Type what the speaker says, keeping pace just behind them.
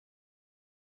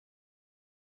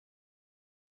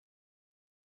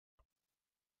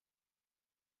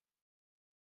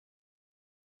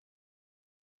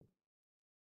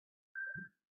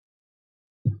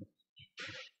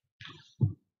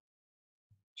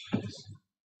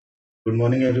Good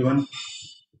morning, everyone.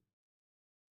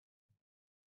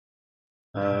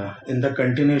 In the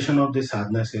continuation of the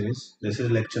Sadhna series, this is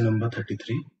lecture number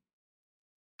 33.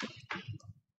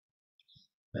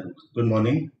 And good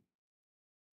morning.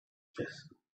 Yes.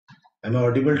 Am I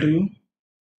audible to you?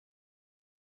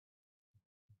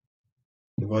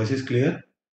 The voice is clear?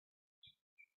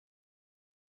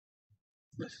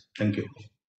 Yes. Thank you.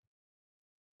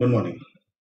 Good morning.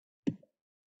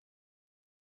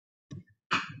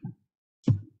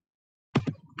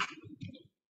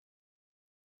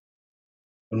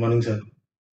 Good morning, sir.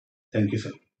 Thank you,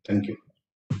 sir. Thank you.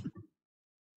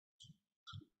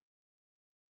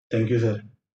 Thank you, sir.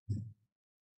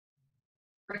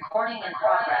 Recording in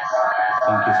progress.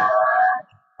 Thank you, sir.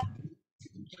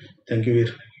 Thank you,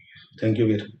 Veer. Thank you,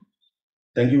 Veer.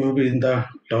 Thank you for being the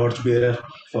torch bearer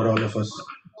for all of us.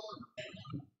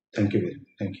 Thank you, Veer.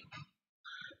 Thank you.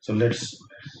 So let's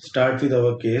start with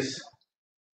our case.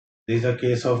 This is a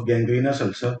case of gangrenous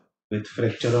ulcer with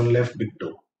fracture on left big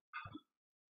toe.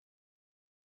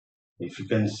 If you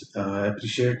can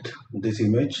appreciate this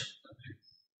image,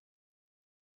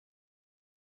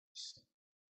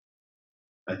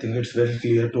 I think it's very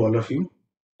clear to all of you.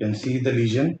 You can see the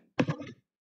lesion.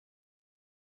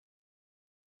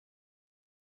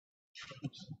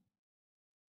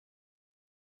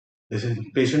 This is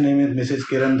patient name is Mrs.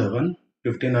 Kiran Dhawan,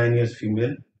 59 years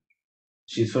female.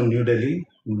 She's from New Delhi.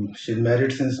 She's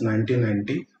married since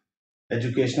 1990.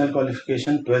 Educational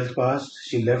qualification 12th passed.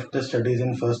 She left the studies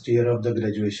in first year of the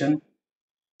graduation.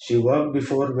 She worked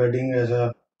before wedding as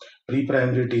a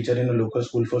pre-primary teacher in a local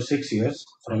school for 6 years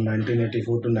from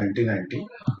 1984 to 1990.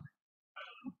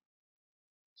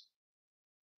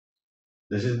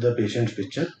 This is the patient's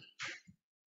picture.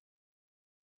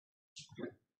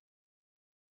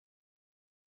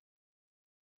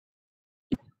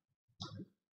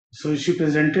 So she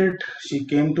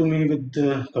came to me with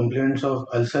complaints of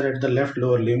ulcer at the left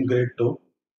lower limb, grade 2,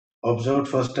 observed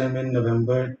first time in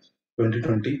November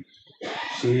 2020.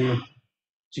 She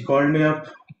she called me up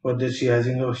for this.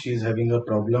 She's having a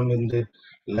problem in the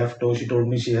left toe. She told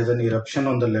me she has an eruption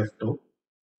on the left toe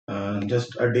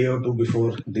just a day or two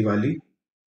before Diwali.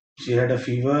 She had a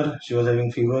fever. She was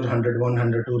having fever 101,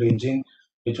 102 ranging,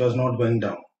 which was not going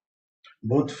down.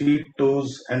 Both feet,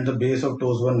 toes, and the base of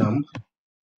toes were numb.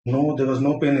 No, there was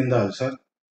no pain in the ulcer.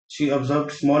 She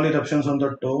observed small eruptions on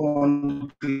the toe.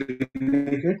 On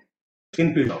clinic,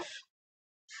 skin peeled off.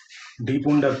 Deep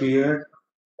wound appeared,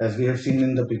 as we have seen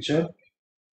in the picture.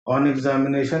 On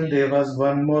examination, there was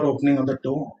one more opening on the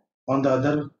toe. On the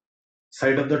other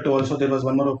side of the toe, also there was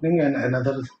one more opening, and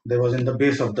another there was in the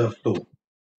base of the toe,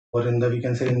 or in the we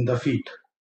can say in the feet.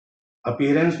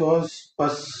 Appearance was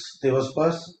pus. There was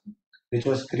pus, which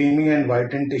was creamy and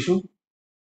white in tissue,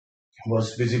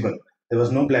 was visible. There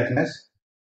was no blackness.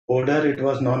 Odor, it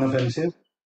was non-offensive.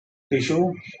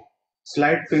 Tissue,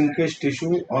 slight pinkish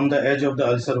tissue on the edge of the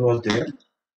ulcer was there.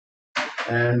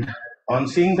 And on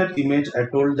seeing that image, I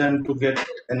told them to get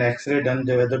an X-ray done,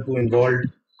 whether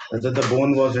the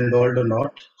bone was involved or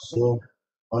not. So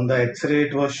on the X-ray,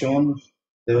 it was shown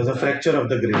there was a fracture of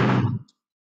the grade.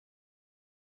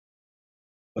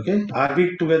 Okay, are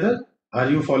we together? Are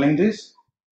you following this?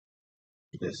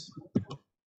 Yes.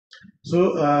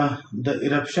 So the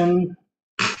eruption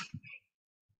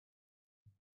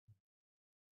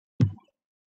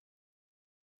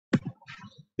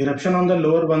on the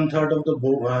lower one third of the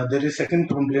bone. There is second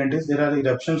complaint is there are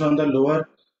eruptions on the lower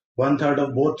one third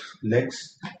of both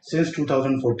legs since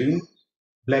 2014.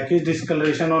 Blackish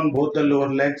discoloration on both the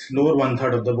lower one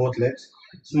third of the both legs.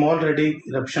 Small ready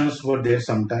eruptions were there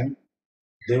sometime.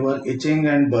 They were itching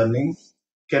and burning.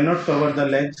 Cannot cover the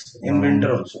legs in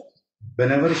winter also.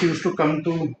 Whenever she used to come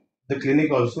to the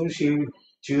clinic also, she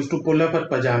used to pull up her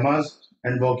pajamas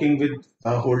and walking with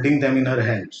holding them in her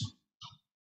hands.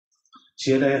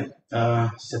 She had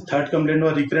third complaint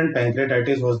was recurrent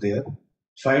pancreatitis was there.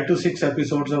 5 to 6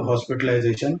 episodes of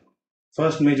hospitalization.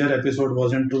 First major episode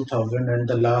was in 2000 and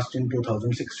the last in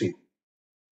 2016,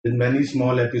 with many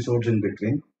small episodes in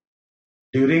between.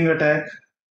 During attack,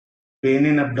 pain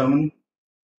in abdomen,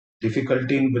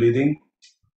 difficulty in breathing,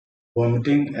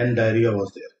 vomiting, and diarrhea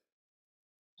was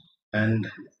there. And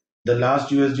the last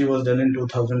USG was done in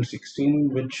 2016,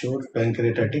 which showed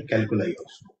pancreatic calculi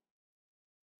also.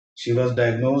 She was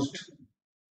diagnosed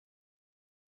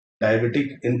diabetic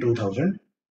in 2000.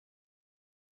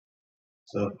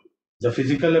 So the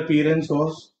physical appearance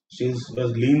was she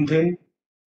was lean thin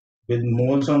with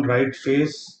moles on right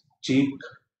face, cheek,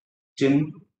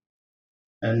 chin,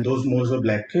 and those moles were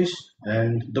blackish,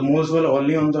 and the moles were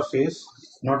only on the face,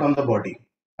 not on the body.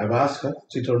 I've asked her,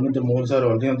 she told me the moles are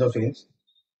only on the face,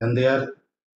 and they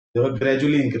were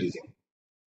gradually increasing.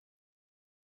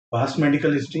 Past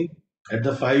medical history: at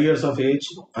the 5 years of age,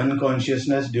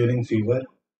 unconsciousness during fever,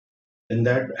 and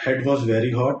that head was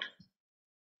very hot,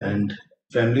 and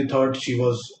family thought she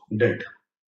was dead.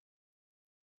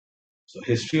 So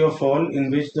history of fall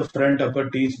in which the front upper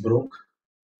teeth broke.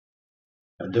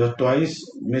 There were twice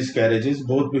miscarriages,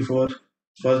 both before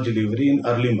first delivery in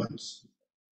early months.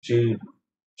 She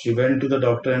she went to the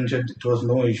doctor and said it was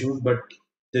no issues, but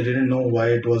they didn't know why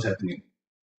it was happening.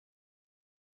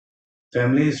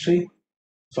 Family history: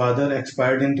 father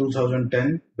expired in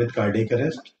 2010 with cardiac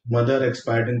arrest. Mother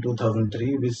expired in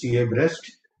 2003 with CA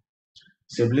breast.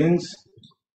 Siblings: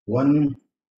 one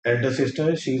elder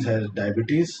sister, she has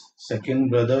diabetes. Second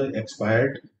brother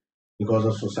expired because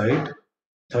of suicide.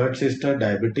 Third sister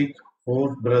diabetic.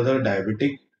 Fourth brother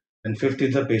diabetic. And fifth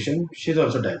is the patient. She's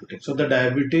also diabetic. So the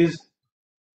diabetes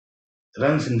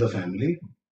runs in the family.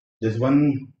 There's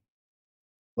one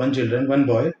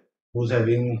boy who's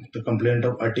having the complaint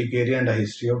of urticaria and a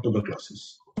history of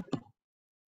tuberculosis.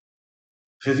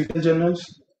 Physical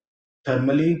journals: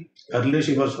 thermally, earlier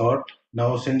she was hot.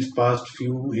 Now, since past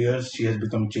few years, she has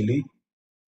become chilly,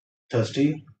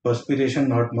 thirsty, perspiration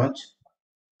not much,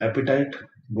 appetite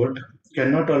good,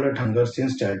 cannot tolerate hunger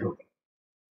since childhood.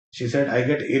 She said, I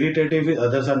get irritated if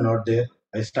others are not there.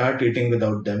 I start eating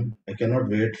without them. I cannot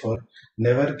wait for.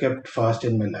 Never kept fast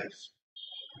in my life.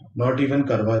 Not even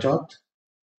Karwa Chauth.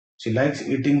 She likes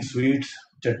eating sweets,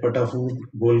 chatpata food,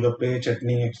 golgappe,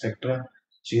 chutney, etc.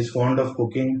 She is fond of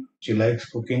cooking. She likes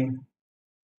cooking.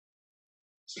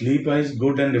 Sleep is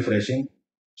good and refreshing.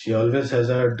 She always has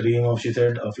a dream of, she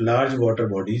said, of large water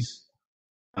bodies,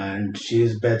 and she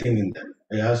is bathing in them.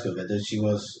 I asked her whether she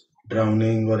was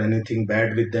drowning or anything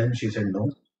bad with them. She said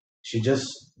no. She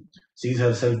just sees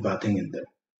herself bathing in them.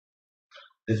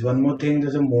 There's one more thing.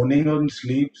 There's a morning on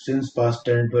sleep since past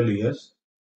 10, 12 years.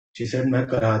 She said, मैं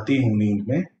कराती हूँ नींद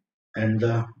में, and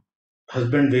the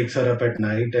husband wakes her up at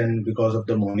night, and because of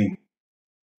the morning.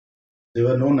 There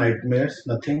were no nightmares,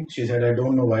 nothing. She said, I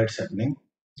don't know why it's happening.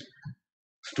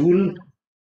 Stool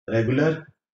regular.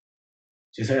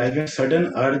 She said, I get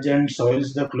sudden urge and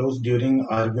soils the clothes during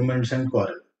arguments and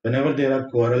quarrel. Whenever there are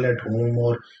quarrel at home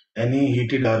or any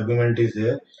heated argument is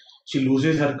there, she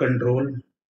loses her control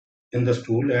in the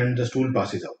stool and the stool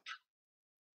passes out.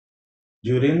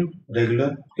 Urine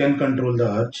regular, can control the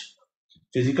urge.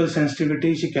 Physical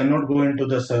sensitivity, she cannot go into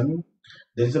the sun.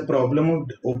 There is a problem of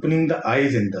opening the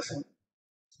eyes in the sun.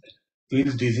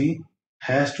 Feels dizzy,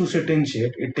 has to sit in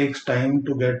shade. It takes time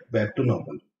to get back to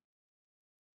normal.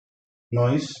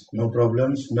 Noise, no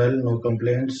problem. Smell, no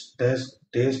complaints.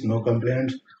 Taste, no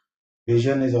complaints.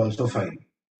 Vision is also fine.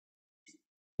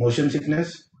 Motion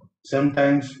sickness,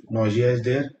 sometimes nausea is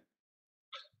there.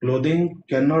 Clothing,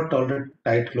 cannot tolerate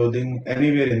tight clothing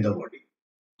anywhere in the body.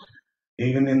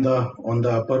 Even on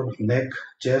the upper neck,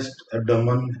 chest,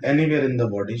 abdomen, anywhere in the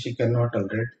body, she cannot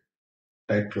tolerate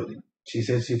tight clothing. She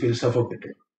says she feels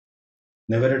suffocated.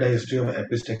 Never had a history of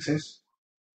epistaxis.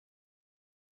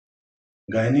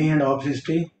 Gynae and obs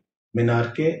history: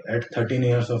 menarche at 13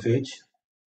 years of age,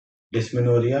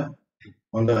 dysmenorrhea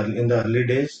in the early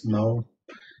days. Now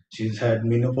she's had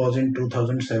menopause in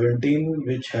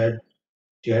 2017,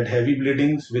 she had heavy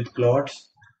bleedings with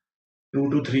clots 2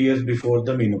 to 3 years before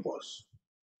the menopause.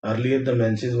 Earlier, the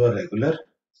menses were regular.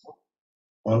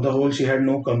 On the whole, she had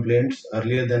no complaints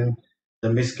earlier than the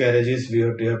miscarriages we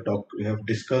have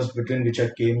discussed, between which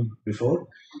I came before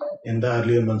in the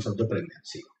earlier months of the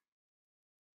pregnancy.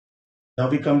 Now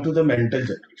we come to the mental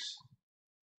journals.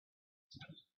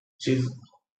 She's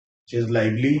she's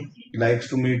lively, likes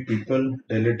to meet people,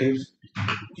 relatives,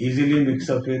 easily mix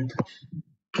up with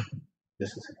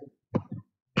just a second.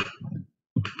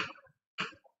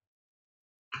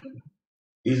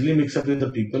 Easily mix up with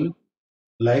the people,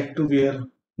 like to wear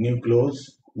new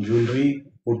clothes, jewelry,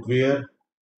 footwear,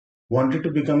 wanted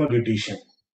to become a beautician.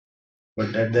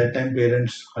 But at that time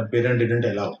her parent didn't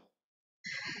allow.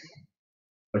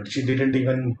 But she didn't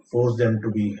even force them to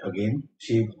be again.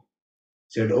 She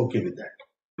said okay with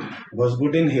that. Was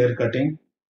good in hair cutting,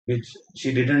 which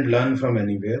she didn't learn from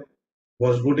anywhere.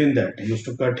 Was good in that. Used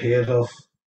to cut hairs of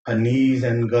her niece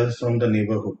and girls from the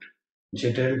neighborhood.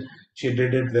 She said she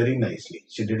did it very nicely.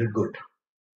 She did it good.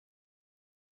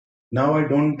 Now I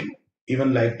don't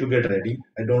even like to get ready.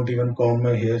 I don't even comb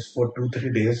my hairs for 2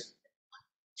 3 days.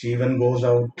 She even goes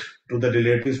out to the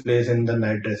relative's place in the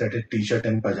night dress at a t-shirt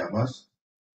and pajamas.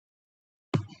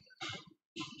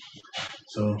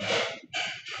 So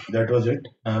that was it.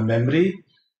 Memory.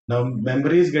 Now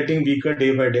memory is getting weaker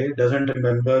day by day. Doesn't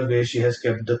remember where she has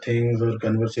kept the things or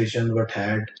conversation what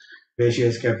had, where she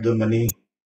has kept the money.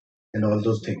 and all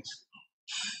those things.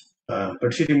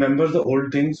 But she remembers the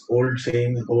old things, old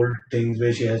sayings, old things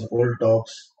where she has old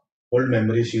talks, old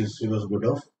memories she was good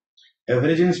of.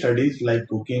 Average in studies like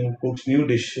cooking, cooks new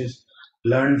dishes,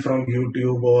 learned from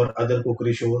YouTube or other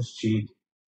cookery shows.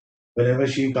 Whenever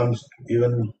she comes,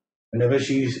 even whenever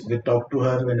we talk to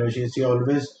her, she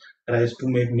always tries to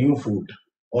make new food,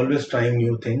 always trying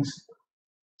new things.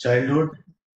 Childhood,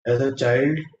 as a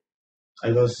child,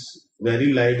 I was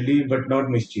very lively but not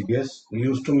mischievous.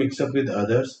 Used to mix up with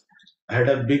others. I had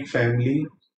a big family.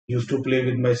 Used to play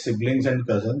with my siblings and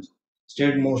cousins.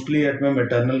 Stayed mostly at my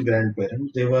maternal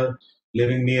grandparents. They were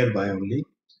living nearby only.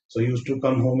 So used to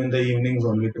come home in the evenings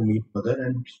only to meet mother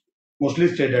and mostly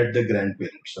stayed at the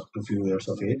grandparents up to few years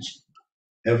of age.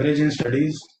 Average in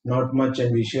studies, not much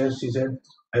ambitious, she said.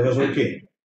 I was okay.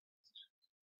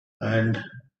 And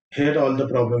here all the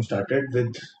problems started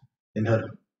with in her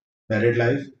married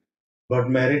life. Got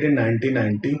married in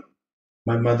 1990.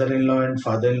 My mother-in-law and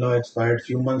father-in-law expired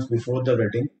few months before the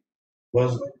wedding.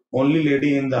 Was only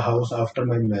lady in the house after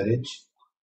my marriage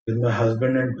with my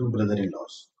husband and two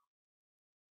brother-in-laws.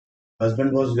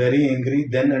 Husband was very angry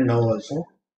then and now also.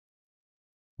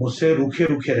 मुझसे रूखे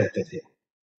रूखे रहते थे.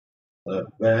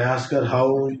 When I asked her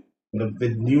how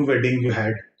with new wedding you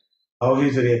had, how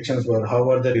his reactions were, how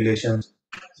were the relations,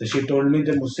 so she told me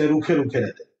that मुझसे रूखे रूखे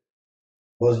रहते.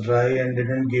 Was dry and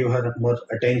didn't give her much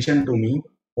attention to me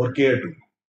or care to me.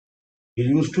 He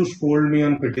used to scold me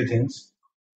on petty things,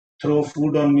 throw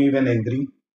food on me when angry.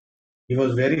 He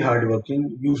was very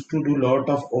hardworking, used to do lot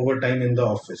of overtime in the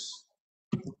office.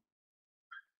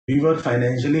 We were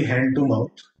financially hand to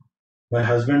mouth. My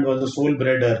husband was the sole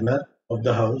bread earner of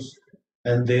the house,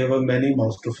 and there were many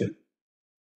mouths to fill.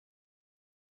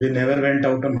 We never went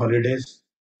out on holidays,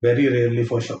 very rarely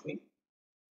for shopping.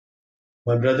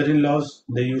 My brother-in-laws,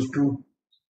 they used to.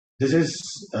 This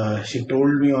is, she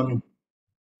told me on.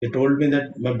 They told me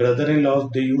that my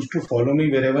brother-in-laws they used to follow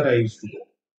me wherever I used to go.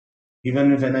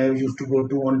 Even when I used to go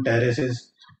to on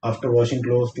terraces after washing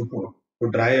clothes to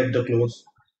dry up the clothes,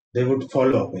 they would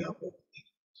follow me up.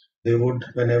 They would,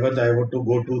 whenever I would to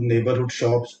go to neighborhood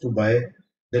shops to buy,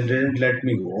 they didn't let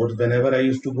me go. Or whenever I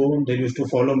used to go, they used to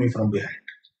follow me from behind.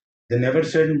 They never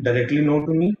said directly no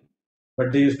to me,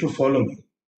 but they used to follow me.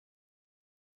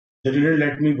 They didn't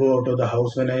let me go out of the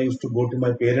house when I used to go to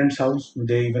my parents' house.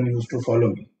 They even used to follow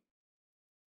me.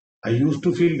 I used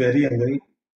to feel very angry,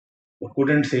 but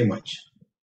couldn't say much.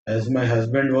 As my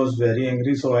husband was very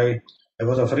angry, so I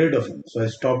was afraid of him. So I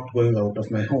stopped going out of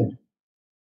my home.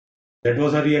 That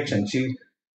was her reaction.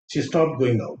 She stopped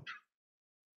going out.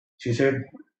 She said,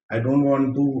 I don't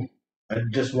want to, I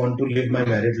just want to live my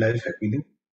married life happily.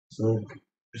 So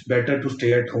it's better to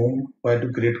stay at home, why to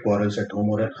create quarrels at home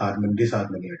or harmony,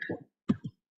 disharmony at home.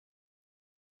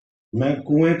 मैं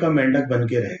कुएं का मेंढक बन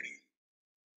के रह गई.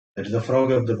 That is the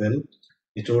frog of the well.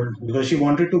 He told because she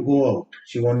wanted to go out,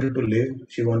 she wanted to live,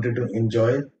 she wanted to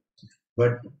enjoy,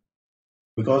 but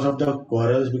because of the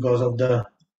quarrels, because of the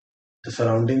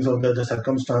surroundings of the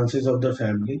circumstances of the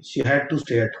family, she had to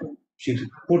stay at home. She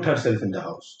put herself in the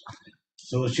house.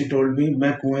 So she told me,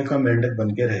 मैं कुएं का मेंढक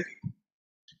बन के रह गई.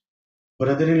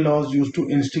 Brother-in-laws used to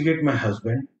instigate my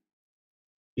husband.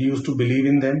 He used to believe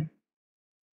in them.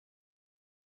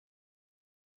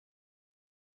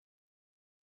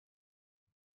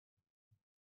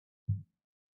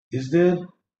 Is there?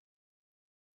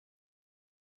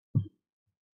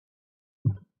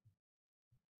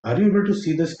 Are you able to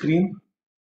see the screen?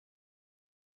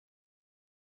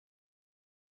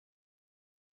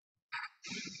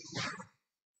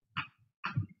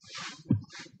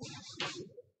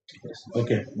 Yes.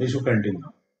 Okay, we should continue.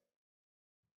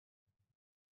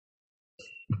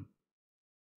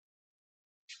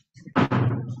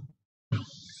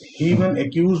 He even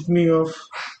accused me of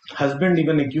husband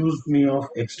even accused me of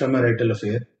extramarital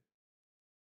affair.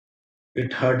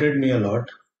 It hurted me a lot.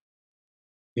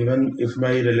 Even if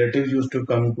my relatives used to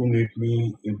come to meet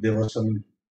me, if there was some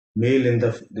male in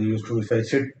the, they used to, if I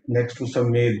sit next to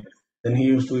some male, then he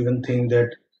used to even think that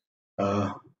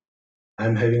uh,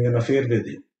 I'm having an affair with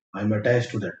him. I'm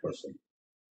attached to that person.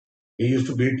 He used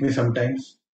to beat me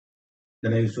sometimes.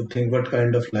 Then I used to think, what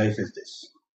kind of life is this?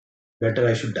 Better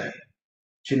I should die.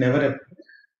 She never,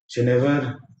 she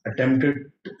never attempted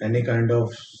any kind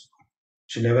of,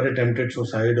 she never attempted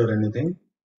suicide or anything.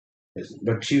 Yes,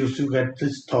 but she used to get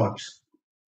these thoughts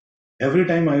every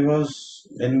time I was,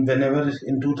 and whenever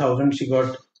in 2000 she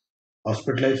got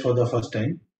hospitalized for the first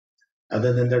time,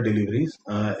 other than the deliveries.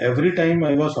 Every time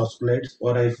I was hospitalized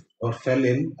or I or fell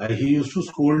ill, he used to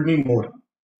scold me more.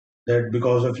 That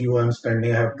because of you, I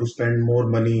have to spend more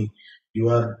money. You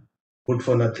are good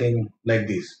for nothing, like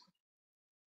this.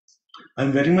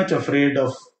 I'm very much afraid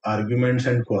of arguments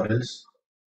and quarrels.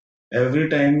 Every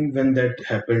time when that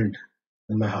happened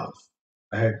in my house,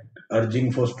 I had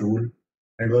urging for stool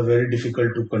and was very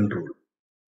difficult to control.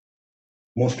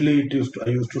 Mostly I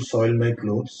used to soil my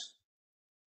clothes.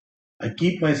 I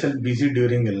keep myself busy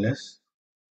during illness.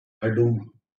 I do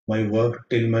my work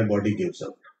till my body gives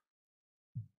up.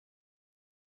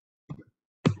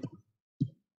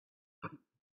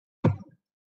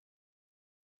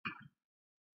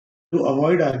 To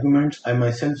avoid arguments, I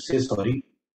myself say sorry,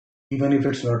 even if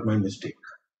it's not my mistake.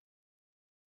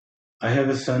 I have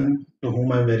a son to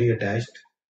whom I'm very attached.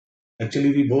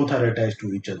 Actually, we both are attached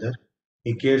to each other.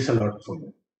 He cares a lot for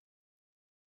me.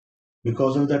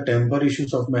 Because of the temper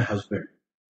issues of my husband,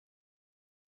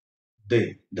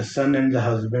 the son and the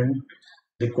husband,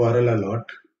 they quarrel a lot.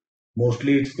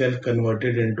 Mostly it's get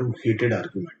converted into heated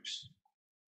arguments.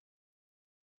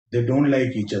 They don't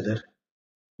like each other.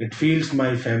 It feels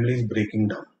my family is breaking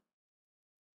down.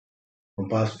 For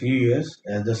past few years,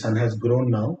 as the son has grown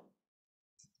now,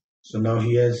 so now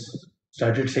he has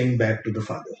started saying back to the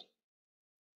father.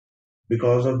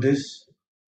 Because of this,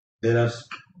 there are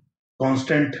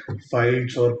constant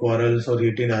fights or quarrels or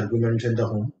heated arguments in the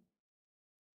home.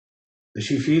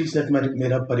 She feels that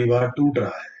मेरा परिवार टूट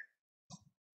रहा है.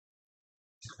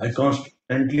 I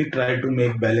constantly try to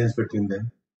make balance between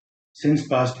them. Since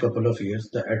past couple of years,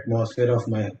 the atmosphere of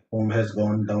my home has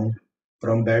gone down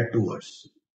from bad to worse.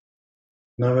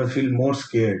 Now I feel more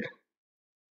scared.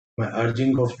 My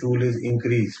urging of stool is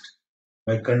increased.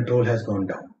 My control has gone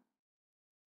down.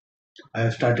 I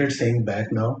have started saying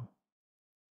back now.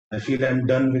 I feel I'm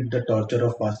done with the torture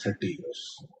of past 30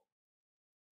 years.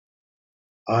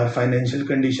 Our financial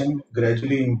condition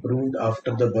gradually improved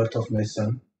after the birth of my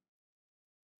son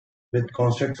with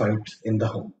constant fights in the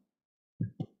home.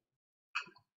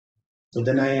 So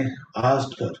then I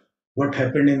asked her what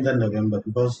happened in the November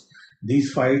because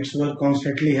these fights were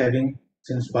constantly having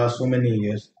since past so many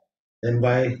years. Then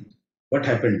why what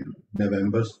happened in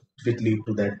November which lead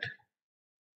to that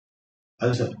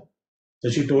ulcer? So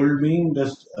she told me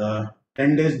just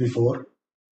 10 days before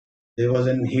there was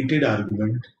an heated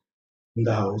argument in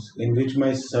the house in which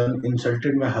my son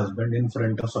insulted my husband in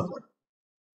front of someone.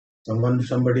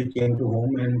 Somebody came to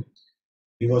home and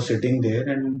he was sitting there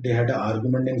and they had an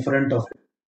argument in front of him,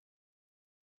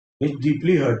 which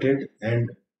deeply hurted and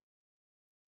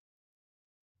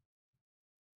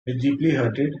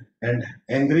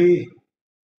angry,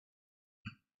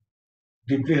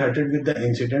 deeply hurted with the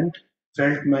incident,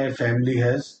 felt my family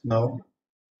has now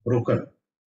broken.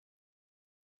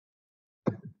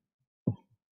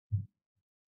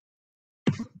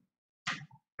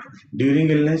 During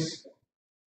illness,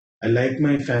 I like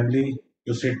my family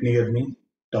to sit near me,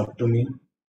 talk to me.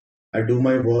 I do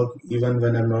my work even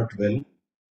when I'm not well.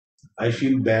 I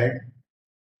feel bad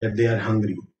that they are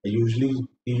hungry. He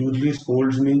usually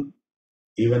scolds me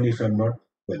even if I'm not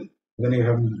well. Even if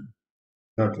I'm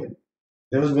not well.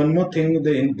 There was one more thing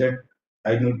that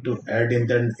I need to add in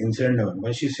that incident.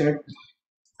 When she said,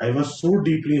 I was so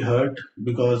deeply hurt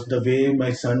because the way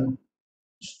my son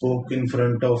spoke in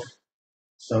front of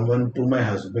someone to my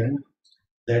husband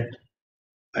that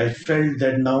I felt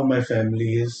that now my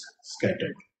family is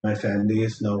scattered. My family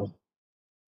is now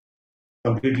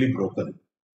completely broken.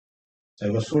 So I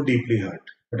was so deeply hurt.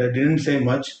 But I didn't say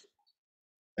much.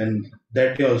 And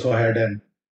that day also I had an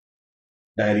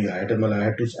diarrhea.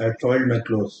 I soiled my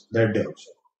clothes that day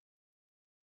also.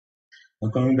 Now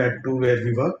coming back to where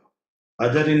we were.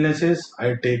 Other illnesses,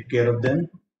 I take care of them.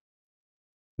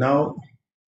 Now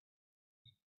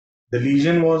the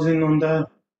lesion was in on the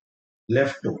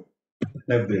left toe,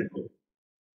 left great toe.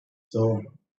 So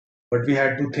what we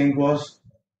had to think was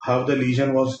how the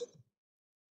lesion was,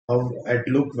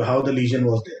 how the lesion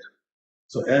was there.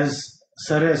 So as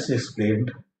Sir has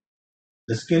explained,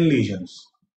 the skin lesions.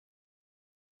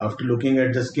 After looking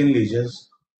at the skin lesions,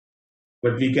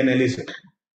 what we can elicit,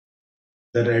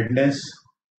 the redness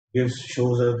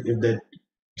shows us if that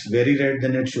it's very red,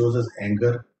 then it shows us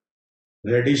anger.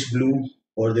 Reddish blue,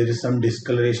 or there is some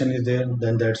discoloration is there,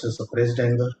 then that's a suppressed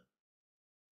anger.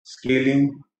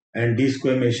 Scaling and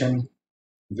desquamation,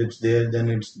 which there, then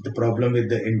it's the problem with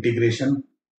the integration.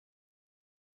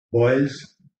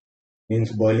 Boils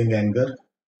means boiling anger,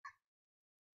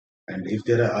 and if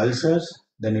there are ulcers,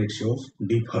 then it shows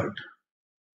deep hurt.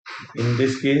 In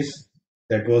this case,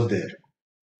 that was there.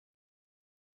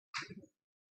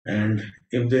 And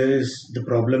if there is the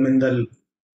problem in the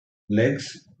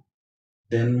legs,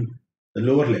 then the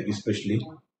lower leg especially,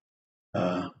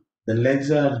 uh, the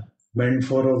legs are meant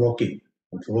for a walking.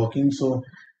 For walking, so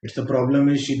it's the problem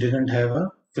is she didn't have a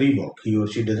free walk. He or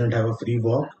she doesn't have a free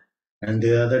walk, and they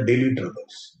are the daily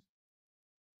troubles.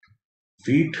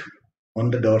 Feet on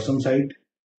the dorsum side,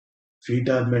 feet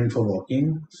are meant for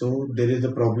walking, so there is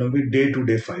a problem with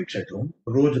day-to-day fights at home.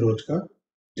 रोज रोज का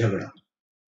झगड़ा.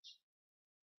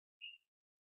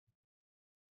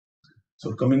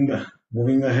 So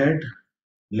moving ahead,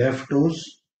 left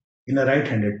toes in a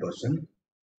right-handed person.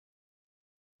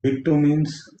 Big toe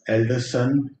means eldest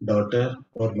son, daughter,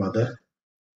 or mother.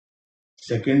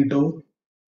 Second toe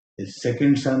is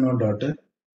second son or daughter.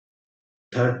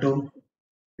 Third toe,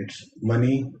 it's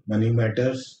money, money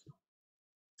matters.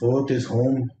 Fourth is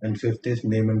home, and fifth is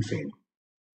name and fame.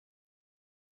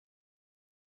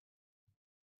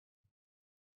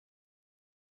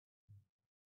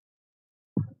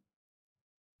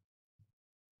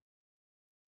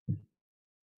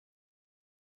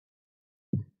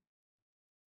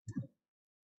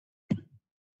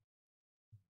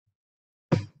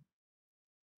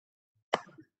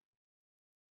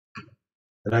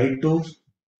 Right toe,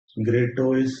 great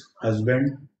toe is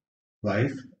husband,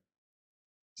 wife.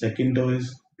 Second toe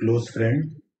is close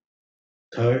friend.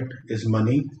 Third is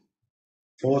money.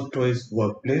 Fourth toe is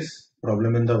workplace,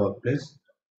 problem in the workplace.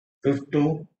 Fifth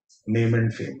toe, name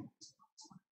and fame.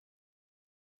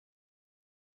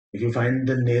 If you find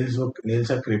the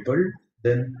nails are crippled,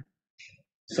 then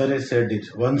Sir has said it.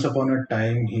 Once upon a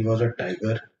time he was a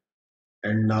tiger,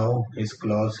 and now his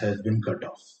claws has been cut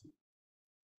off.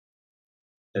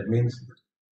 That means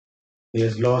he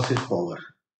has lost his power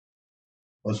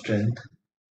or strength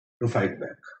to fight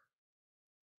back.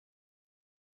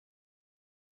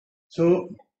 So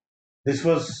this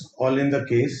was all in the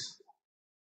case.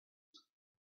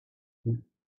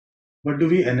 What do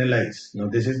we analyze? Now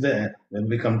this is the when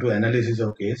we come to analysis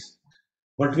of case,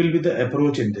 what will be the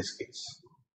approach in this case?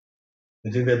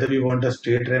 Is it whether we want a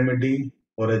straight remedy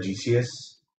or a GCS?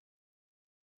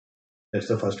 That's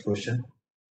the first question.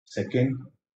 Second,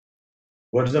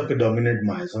 what's the predominant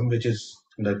miasm which is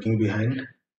lurking behind?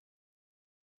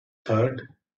 Third,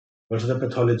 what's the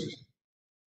pathology?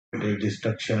 Like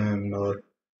destruction or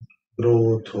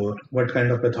growth, or what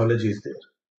kind of pathology is there?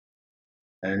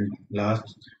 And last,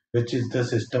 which is the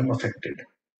system affected?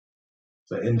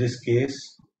 So in this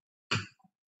case,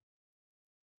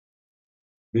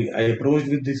 I approached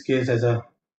with this case as a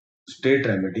straight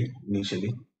remedy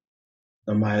initially.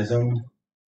 The miasm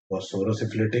was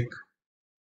pseudosyphilitic,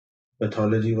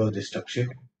 pathology was destruction.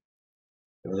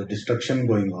 There was a destruction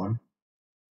going on,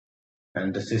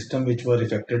 and the system which were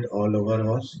affected all over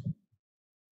was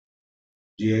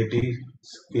GIT,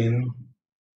 skin.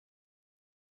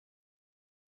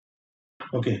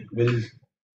 Okay, we'll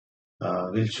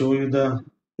show you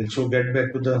get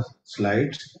back to the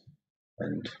slides,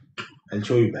 and I'll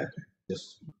show you back.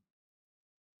 Just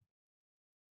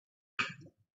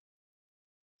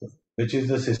which is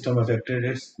the system affected?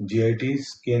 It's GIT,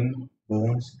 skin,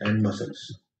 bones, and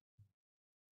muscles.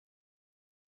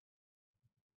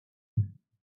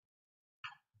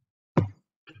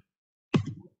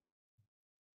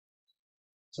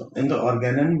 So in the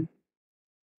organum,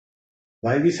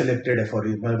 why we selected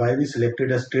aphorism, why we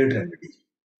selected a straight remedy?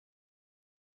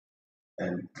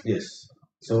 And yes,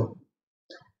 so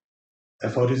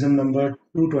aphorism number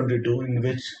 222, in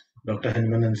which Dr.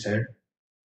 Henmanan said,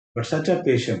 but such a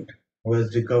patient who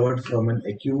has recovered from an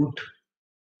acute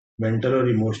mental or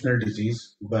emotional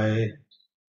disease by,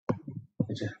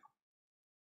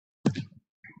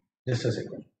 just a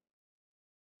second,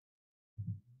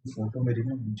 photo मेरी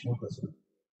ना बीच में फंस गई।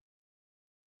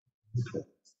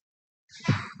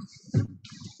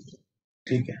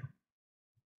 ठीक है,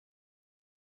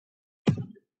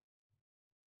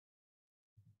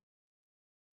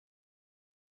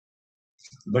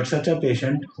 but such a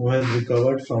patient who has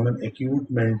recovered from an acute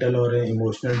mental or an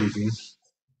emotional disease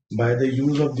by the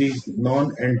use of these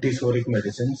non-antisoric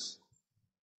medicines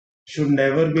should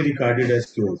never be regarded as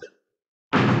cured.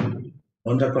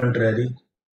 On the contrary,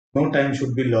 no time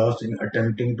should be lost in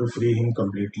attempting to free him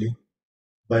completely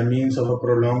by means of a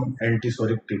prolonged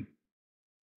antisoric treatment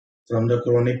from the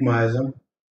chronic miasm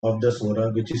of the sora,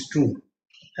 which is true,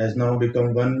 has now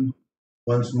become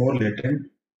once more latent,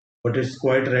 but is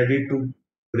quite ready to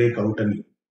break out anew.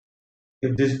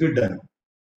 If this be done,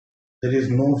 there is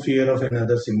no fear of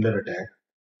another similar attack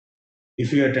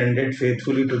if he attended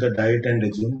faithfully to the diet and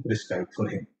regime prescribed for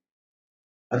him,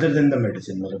 other than the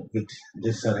medicine which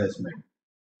this sir has made.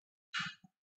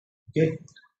 Okay,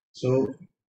 so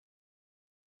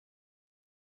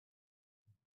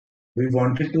we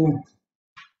wanted to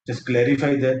just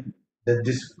clarify that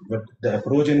this, but the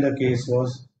approach in the case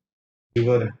was we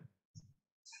were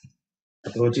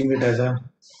approaching it as a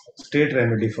state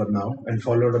remedy for now and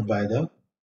followed up by the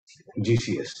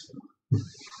GCS.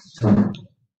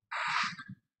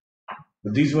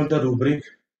 These were the rubric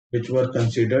which were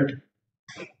considered: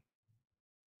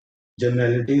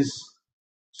 generalities,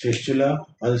 fistula,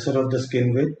 ulcer of the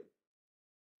skin width,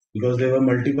 because there were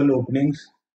multiple openings.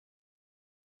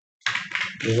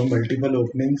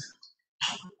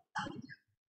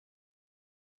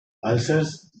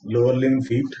 Ulcers, lower limb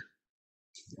feet,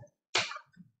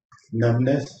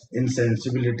 numbness,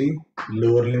 insensibility,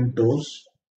 lower limb toes,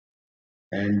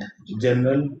 and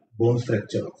general bones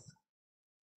fracture.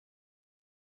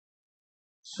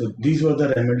 So these were the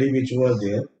remedy which were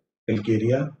there: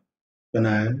 calcarea,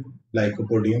 canayan,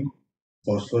 lycopodium,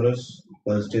 phosphorus,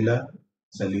 purstilla,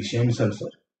 silicium, sulfur.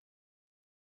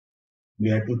 We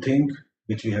had to think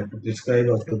which we have to prescribe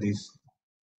after this.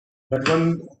 But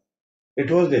when it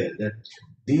was there that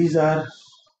these are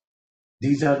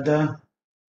the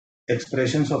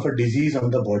expressions of a disease on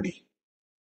the body,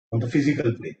 on the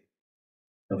physical plane.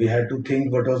 We had to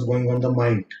think what was going on the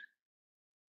mind,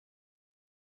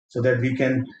 so that we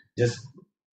can just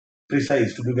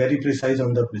precise, to be very precise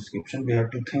on the prescription, we have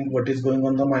to think what is going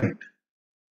on the mind.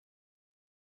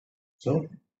 So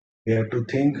we have to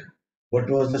think what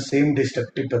was the same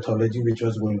destructive pathology which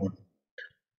was going on.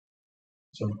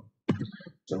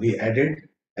 So we added,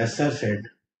 as sir said,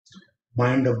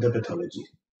 mind of the pathology.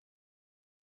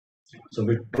 So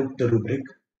we took the rubric: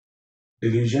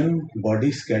 delusion,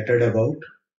 body scattered about,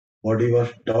 body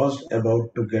was tossed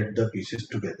about to get the pieces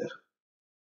together.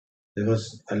 There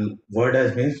was a word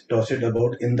as means toss it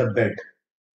about in the bed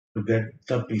to get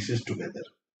the pieces together.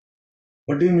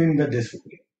 What do you mean by this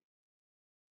rubric?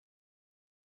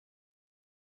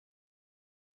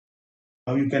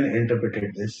 How you can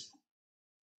interpret this?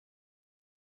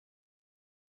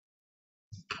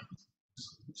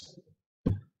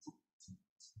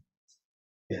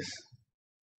 Yes,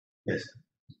 yes,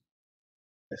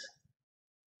 yes,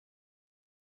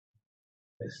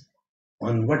 yes.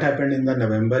 On what happened in the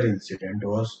November incident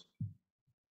was,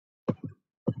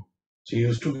 she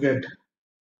used to get,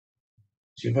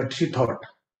 what she thought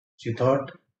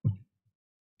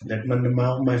that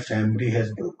now my family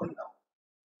has broken down.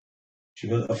 She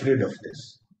was afraid of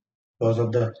this because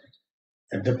of the,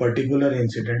 at the particular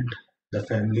incident, the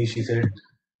family, she said,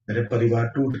 मेरे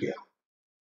परिवार टूट गया.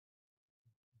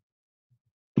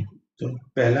 So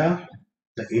पहला,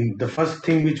 the first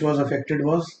thing which was affected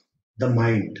was the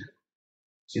mind.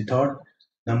 She thought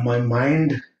that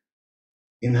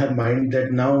in her mind,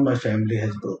 that now my family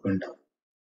has broken down.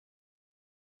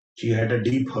 She had a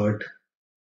deep hurt,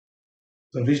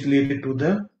 so which led to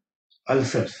the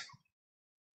ulcers.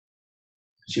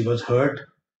 She was hurt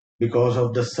because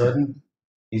of the son.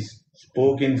 He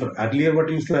spoke in, earlier what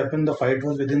used to happen, the fight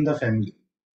was within the family.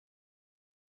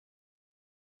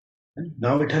 And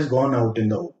now it has gone out in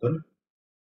the open.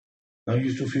 Now you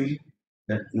used to feel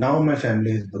that now my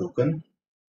family is broken.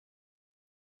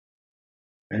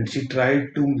 And she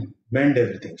tried to mend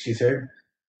everything. She said,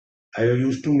 I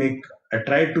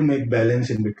tried to make balance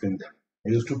in between them. I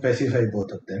used to pacify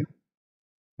both of them.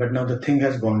 But now the thing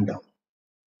has gone down.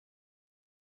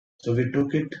 So we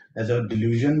took it as a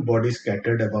delusion, body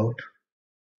scattered about,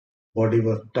 body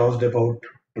was tossed about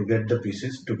to get the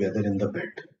pieces together in the bed.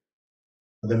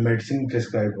 The medicine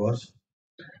prescribed was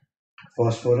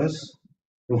phosphorus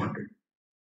 200.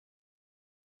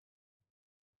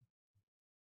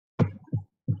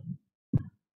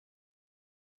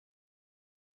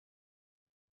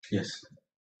 Yes,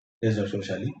 yes,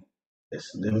 Ashwashali. Yes,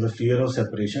 there was a fear of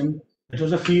separation. It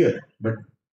was a fear, but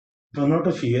it was not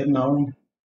a fear. Now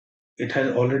it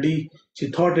has already, she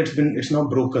thought it's now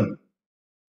broken.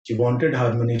 She wanted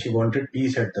harmony, she wanted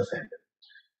peace at the family.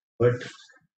 But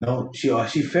now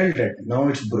she felt that now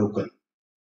it's broken.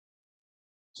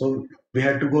 So we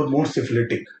had to go more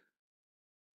syphilitic.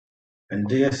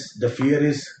 And yes, the fear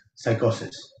is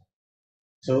psychosis.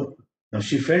 So now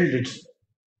she felt it.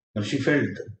 Now she felt,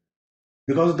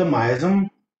 because the miasm,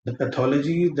 the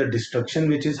pathology, the destruction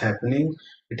which is happening,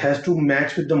 it has to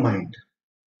match with the mind.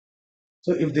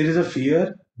 So if there is a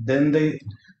fear, then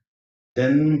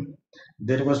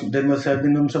there must have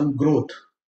been some growth,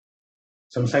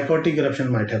 some psychotic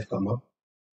eruption might have come up.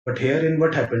 But herein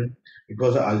what happened? It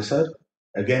was an ulcer,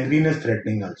 a gangrenous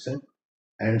threatening ulcer,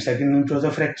 and second it was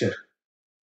a fracture.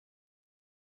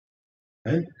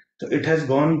 Right? So it has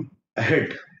gone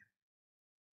ahead.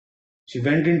 She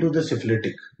went into the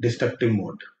syphilitic, destructive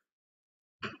mode.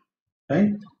 Right?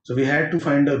 So we had to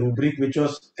find a rubric which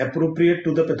was appropriate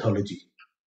to the pathology.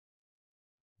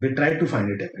 We tried to find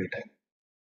it every time.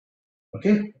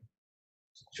 Okay?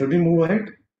 Should we move ahead?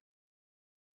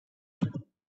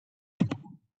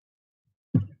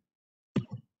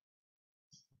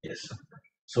 Yes.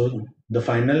 So the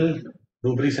final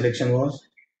rubric selection was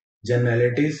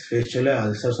generalities, fistula,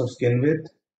 ulcers of skin width,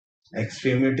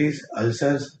 extremities,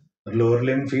 ulcers, lower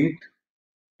limb feet,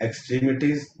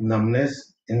 extremities,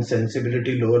 numbness,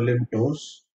 insensibility, lower limb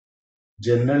toes,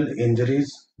 general injuries,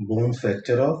 bones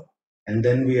fracture off, and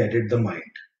then we added the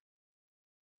mind.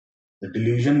 The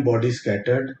delusion, body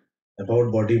scattered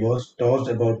about, body was tossed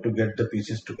about to get the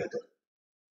pieces together.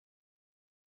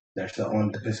 That's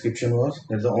the prescription was.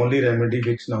 That's the only remedy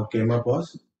which now came up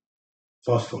was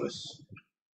phosphorus.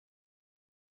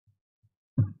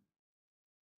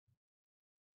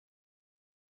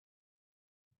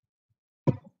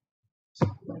 I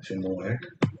should move ahead.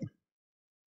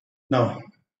 Now,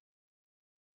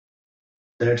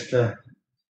 that's the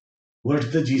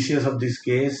what's the GCS of this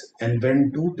case and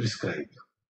when to prescribe.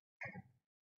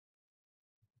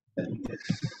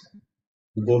 Yes.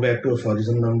 Go back to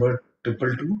aphorism number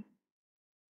 222.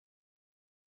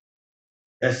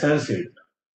 As sir said,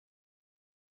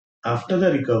 after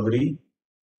the recovery,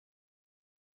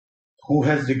 who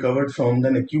has recovered from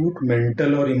an acute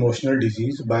mental or emotional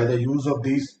disease by the use of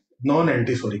these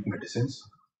non-antisoric medicines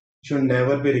should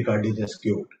never be regarded as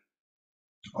cured.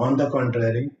 On the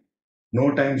contrary,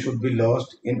 no time should be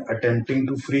lost in attempting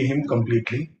to free him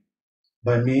completely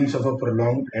by means of a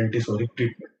prolonged antisoric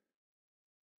treatment.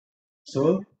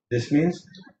 So this means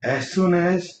as soon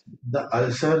as the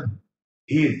ulcer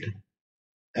healed,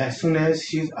 as soon as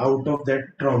she's out of that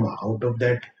trauma, out of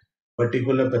that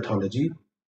particular pathology,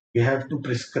 we have to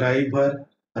prescribe her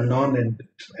a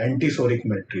non-antisoric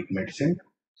medicine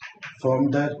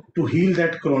from the to heal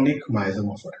that chronic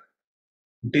miasm of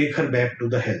her, take her back to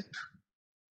the health.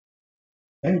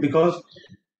 And because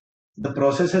the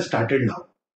process has started now,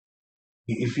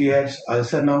 if she has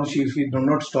ulcer now, if we do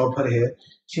not stop her here,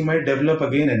 she might develop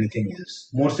again anything else,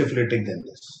 more syphilitic than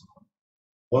this,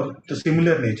 or the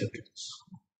similar nature to this.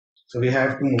 So we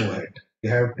have to move ahead. We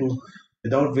have to,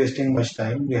 without wasting much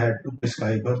time, we have to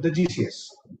prescribe her the GCS.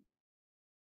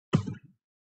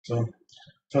 So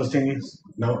first thing is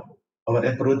now our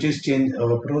approach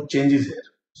changes here.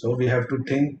 So we have to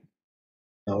think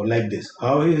now like this.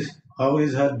 How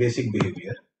is her basic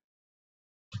behavior?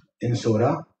 In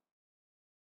Sora,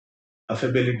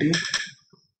 affability,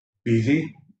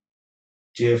 busy,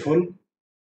 cheerful,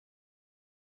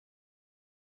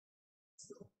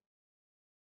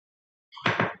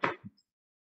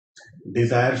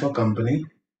 desire for company,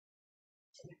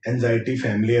 anxiety,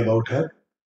 family about her.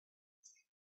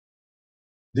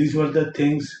 These were the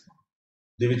things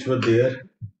which were there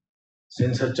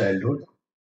since her childhood.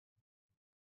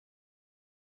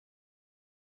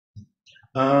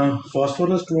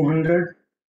 Phosphorus 200,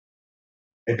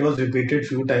 it was repeated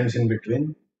few times in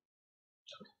between.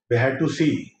 We had to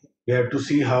see,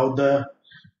 how the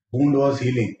wound was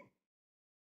healing.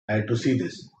 I had to see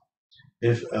this.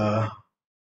 If now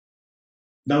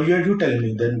you tell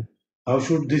me then how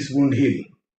should this wound heal?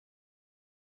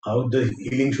 How the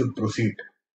healing should proceed?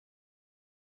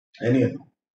 Anyone?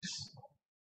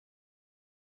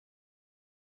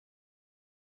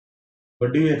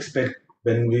 What do you expect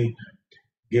when we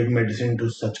give medicine to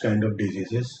such kind of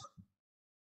diseases?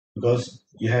 Because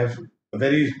you have a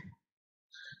very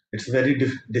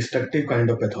destructive kind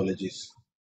of pathologies.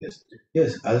 Yes,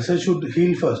 yes, ulcer should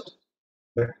heal first,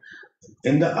 but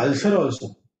in the ulcer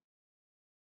also,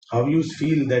 how you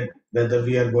feel that whether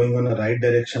we are going on a right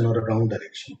direction or a wrong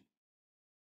direction.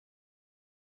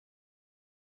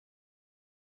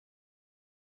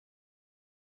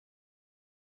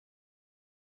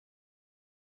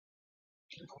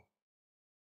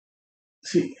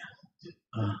 See,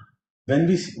 uh, when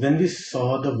we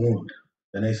saw the wound,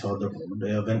 when I saw the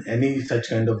wound, when any such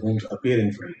kind of wounds appear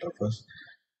in front of us,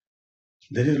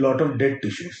 there is a lot of dead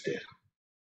tissues there,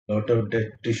 lot of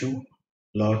dead tissue,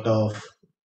 lot of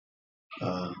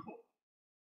uh,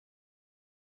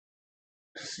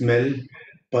 smell,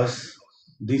 pus,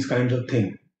 these kinds of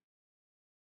things.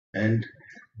 And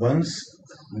once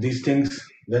these things,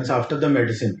 once after the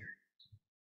medicine,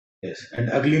 yes, and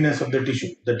ugliness of the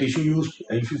tissue used,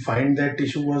 if you find that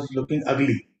tissue was looking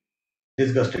ugly,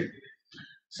 disgusted.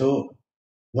 So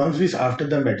once we after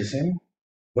the medicine,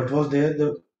 what was there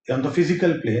on the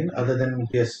physical plane, other than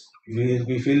yes,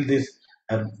 we feel this.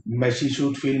 She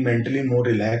should feel mentally more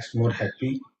relaxed, more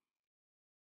happy,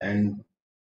 and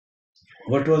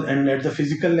and at the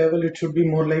physical level, it should be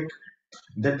more like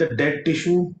that the dead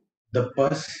tissue, the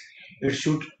pus, it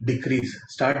should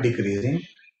start decreasing.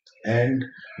 And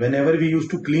whenever we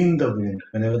used to clean the wound,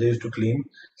 whenever they used to clean,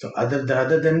 so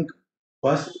other than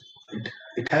pus,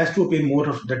 it has to appear more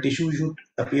of the tissue should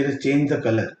appear as change the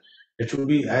color. It should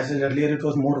be as earlier it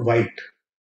was more white.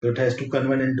 So it has to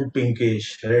convert into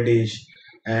pinkish, reddish,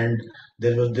 and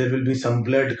there will be some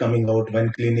blood coming out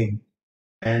when cleaning,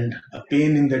 and a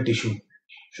pain in the tissue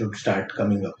should start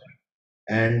coming up.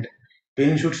 And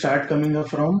pain should start coming up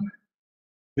from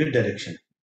which direction?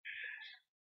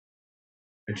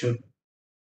 It should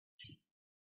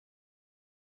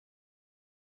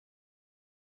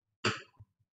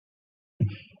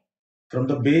from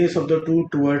the base of the toe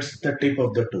towards the tip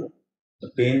of the toe. The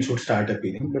pain should start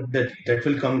appearing, but that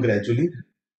will come gradually.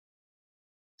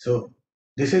 So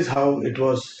this is how it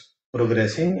was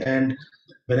progressing, and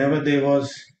whenever there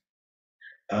was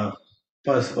uh,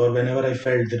 pus, or whenever I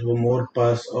felt there were more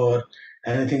pus or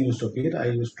anything used to appear,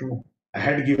 I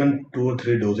had given 2 or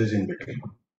 3 doses in between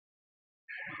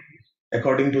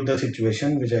according to the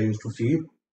situation which I used to feel,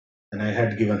 and I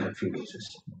had given her few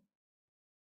doses.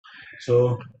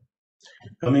 So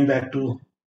coming back to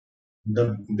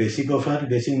the basic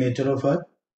nature of her,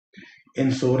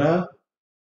 in Sora,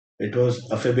 it was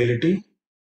affability,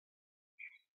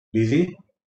 busy,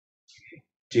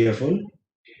 cheerful,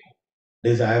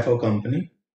 desire for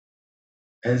company,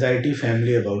 anxiety,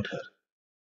 family about her.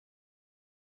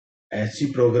 As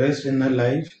she progressed in her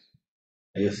life,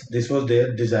 yes, this was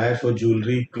there desire for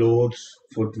jewelry, clothes,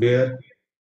 footwear.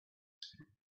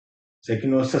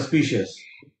 Second was suspicious.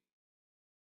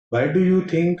 Why do you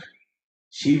think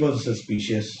she was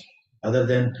suspicious? Other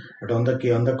than, but on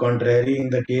the contrary, in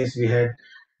the case we had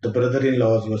the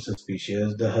brother-in-laws were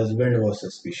suspicious, the husband was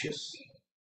suspicious.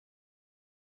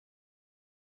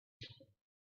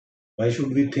 Why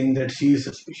should we think that she is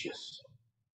suspicious?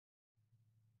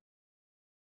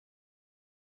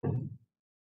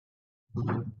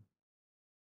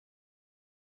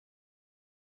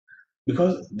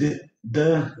 Because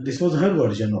this was her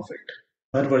version of it,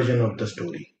 her version of the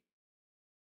story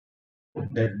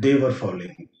that they were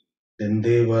following. Then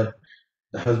the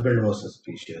husband was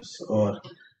suspicious, or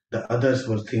the others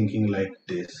were thinking like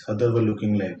this, others were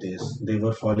looking like this, they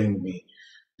were following me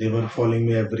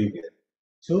everywhere.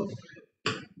 So,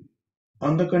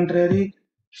 on the contrary,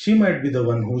 she might be the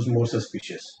one who's more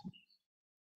suspicious,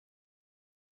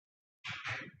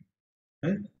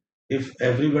 right?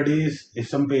 If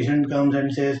some patient comes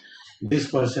and says,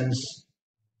 this person's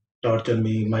tortured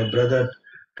me, my brother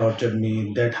tortured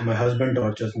me, that my husband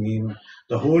tortures me,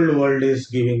 the whole world is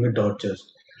giving me tortures,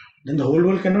 then the whole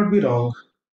world cannot be wrong.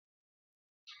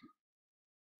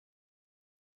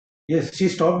 Yes, she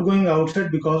stopped going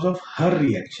outside because of her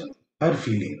reaction, her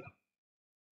feeling.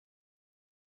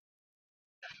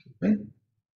 Right?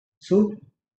 So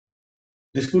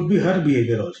this could be her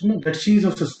behavior also, no? That she is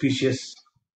of suspicious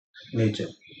nature.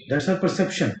 That's her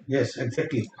perception. Yes,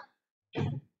 exactly.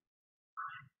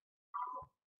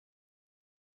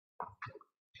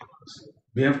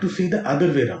 We have to see the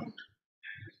other way around.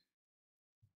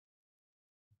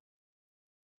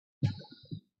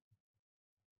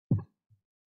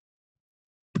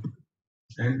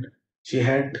 And she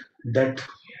had that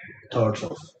thoughts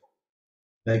of,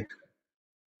 like,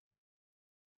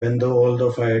 when all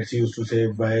the fights, she used to say,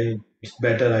 why it's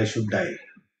better I should die.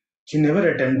 She never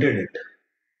attempted it.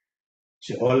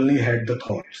 She only had the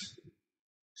thoughts.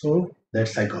 So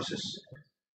that's psychosis.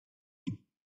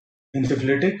 In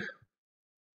syphilitic,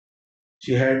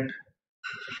 she had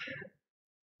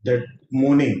that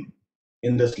moaning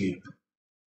in the sleep,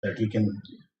 that we can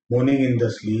moaning in the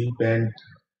sleep, and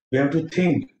we have to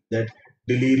think that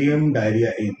delirium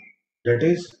diarrhea in, that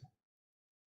is,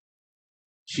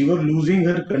 she was losing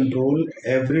her control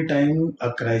every time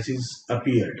a crisis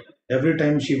appeared. Every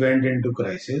time she went into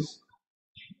crisis,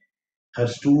 her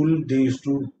stool,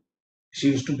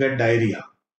 she used to get diarrhea.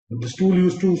 The stool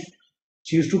used to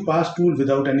she used to pass stool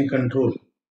without any control.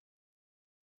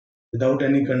 Without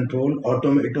any control,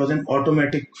 it was an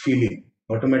automatic feeling,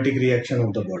 automatic reaction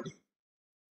of the body.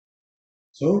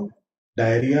 So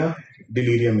diarrhea,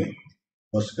 delirium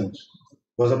was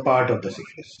was a part of the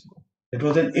sickness. It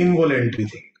was an involuntary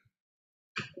thing,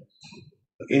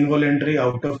 involuntary,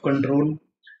 out of control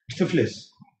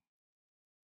syphilis.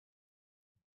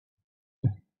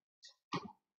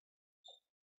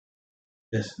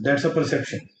 Yes, that's a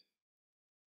perception.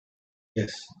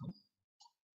 Yes.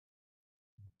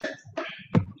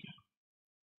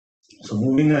 So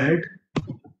moving ahead,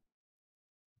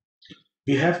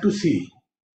 we have to see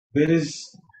where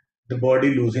is the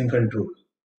body losing control.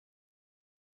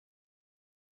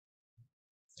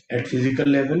 At physical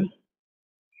level,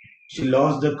 she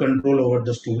lost the control over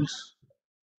the stools.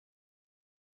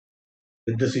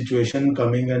 With the situation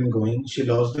coming and going, she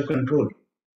lost the control.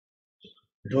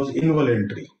 It was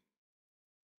involuntary.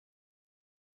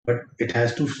 But it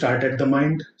has to start at the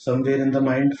mind, somewhere in the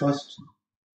mind first.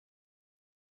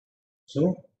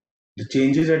 So The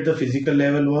changes at the physical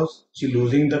level was she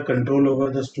losing the control over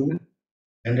the stool,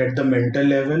 and at the mental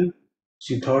level,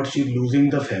 she thought she losing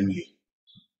the family.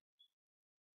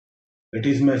 It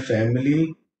is my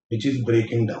family which is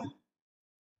breaking down.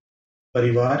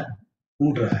 परिवार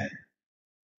टूट रहा है.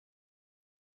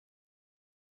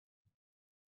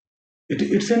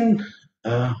 It's an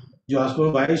you ask her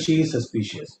why she is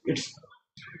suspicious. It's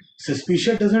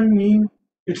suspicious doesn't mean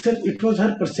it was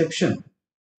her perception.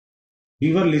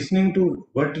 We were listening to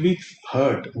what we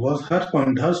heard was her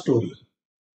point, her story.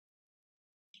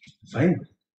 Fine.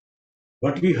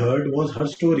 What we heard was her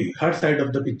story, her side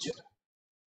of the picture.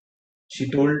 She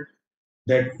told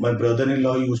that my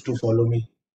brother-in-law used to follow me.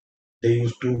 They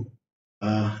used to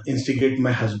instigate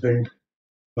my husband.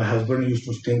 My husband used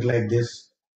to think like this.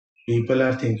 People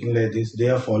are thinking like this. They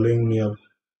are following me up.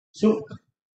 So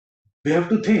we have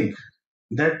to think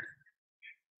that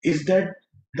is that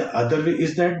the other way?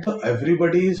 Is that the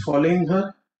everybody is following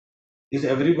her? Is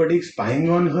everybody spying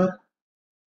on her?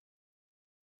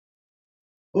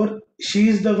 Or she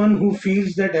is the one who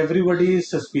feels that everybody is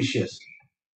suspicious?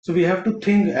 So we have to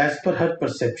think as per her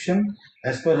perception,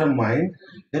 as per her mind,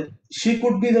 that she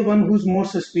could be the one who's more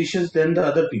suspicious than the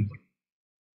other people.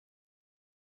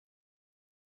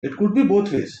 It could be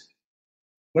both ways.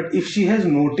 But if she has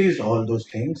noticed all those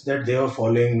things that they were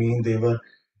following me, they were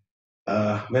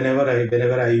whenever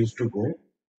I used to go,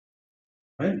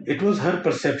 right? It was her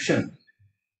perception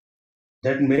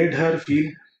that made her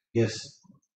feel, yes,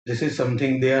 this is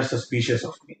something they are suspicious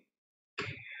of me.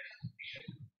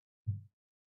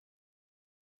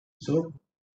 So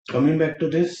coming back to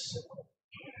this,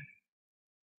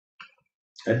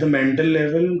 at the mental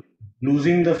level,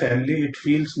 losing the family, it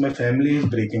feels my family is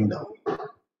breaking down.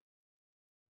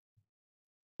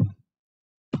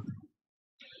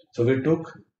 So we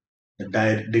took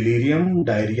the delirium,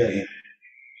 diarrhea in.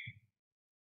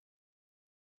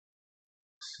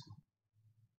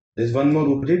 There's one more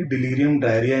rubric, delirium,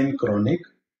 diarrhea in chronic.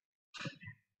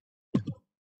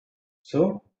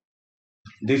 So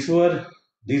these were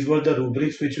the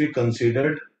rubrics which we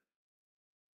considered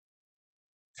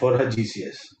for her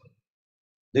GCS.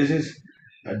 This is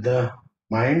at the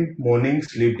mind, morning,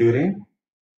 sleep during,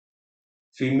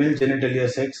 female genitalia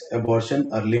sex, abortion,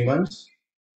 early months,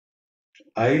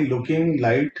 eye looking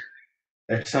light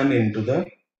at sun into the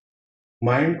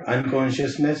mind,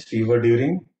 unconsciousness, fever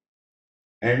during,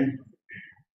 and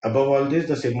above all this,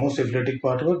 the most syphilitic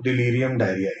part was delirium,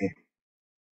 diarrhea in.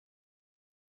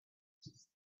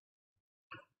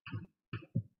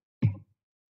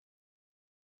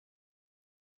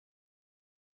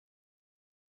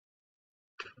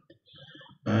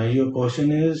 Your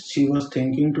question is, she was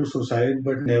thinking to suicide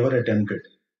but never attempted.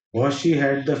 Was she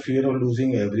had the fear of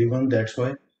losing everyone? That's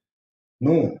why.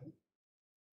 No,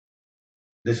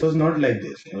 this was not like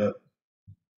this.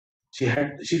 She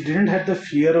didn't have the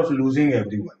fear of losing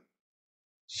everyone.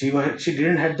 She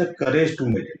didn't have the courage to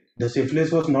make it. The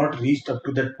syphilis was not reached up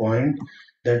to that point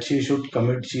that she should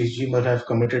commit. She must have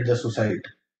committed the suicide.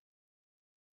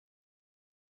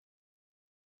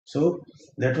 So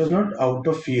that was not out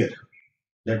of fear.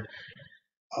 That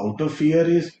out of fear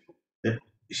is that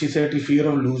she said the fear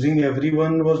of losing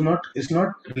everyone was not is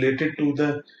not related to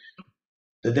the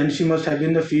then she must have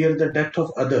been the fear the death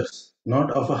of others, not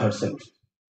of herself.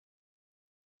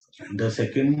 The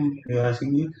second you're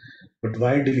asking me, but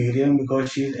why delirium?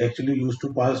 Because she actually used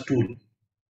to pass stool.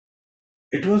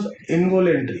 It was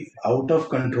involuntary, out of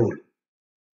control,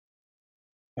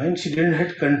 and she didn't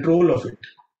have control of it.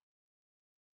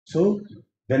 So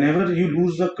whenever you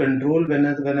lose the control,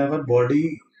 whenever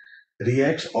body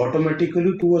reacts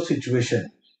automatically to a situation,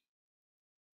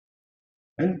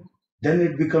 and then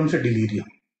it becomes a delirium.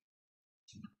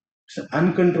 It's an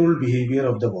uncontrolled behavior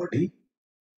of the body.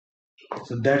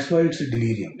 So that's why it's a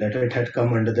delirium. That it had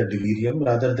come under the delirium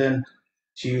rather than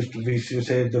we used to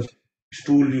say the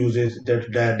stool uses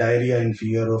that diarrhea in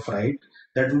fear or fright.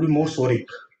 That would be more soric.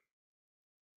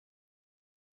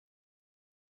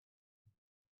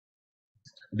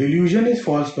 Delusion is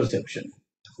false perception.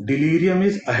 Delirium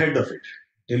is ahead of it.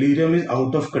 Delirium is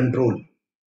out of control.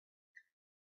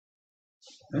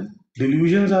 Huh?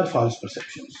 Delusions are false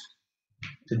perceptions.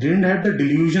 She didn't have the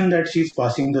delusion that she's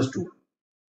passing the stool.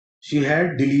 She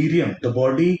had delirium. The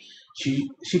body, she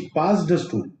passed the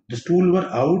stool. The stool were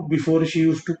out before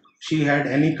she had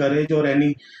any courage or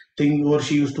anything, or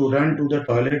she used to run to the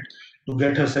toilet to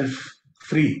get herself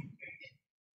free.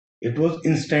 It was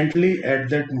instantly at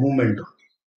that moment.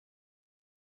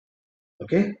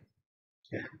 Okay?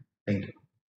 Yeah. Thank you.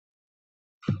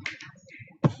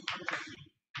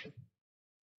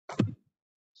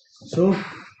 So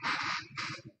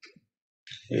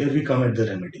here we come at the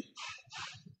remedy.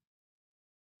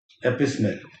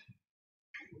 Epismell,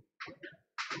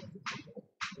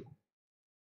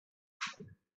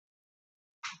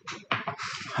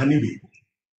 honeybee,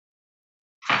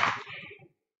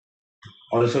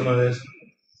 also known as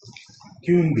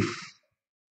queen bee.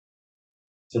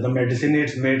 So the medicine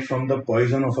is made from the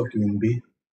poison of a queen bee.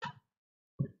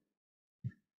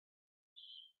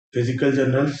 Physical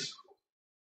journals,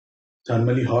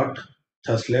 thermally hot,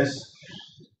 thustless,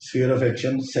 sphere of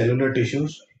action, cellular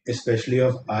tissues, especially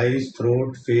of eyes,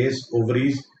 throat, face,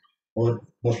 ovaries, or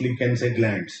mostly can say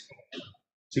glands,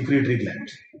 secretory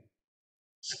glands,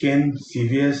 skin,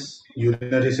 CVS,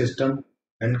 urinary system,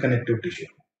 and connective tissue.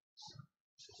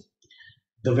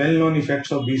 The well-known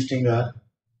effects of bee sting are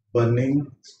burning,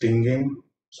 stinging,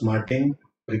 smarting,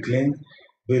 prickling,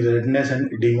 with redness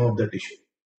and edema of the tissue.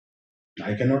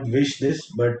 I cannot wish this,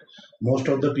 but most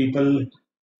of the people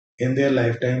in their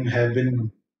lifetime have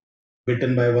been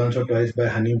bitten by once or twice by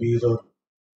honeybees or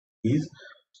bees.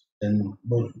 And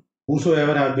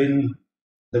whosoever have been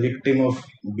the victim of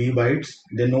bee bites,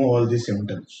 they know all these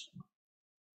symptoms.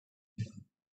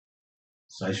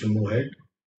 So I should move ahead.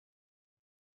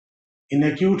 In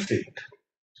acute state,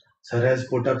 Sir has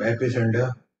put up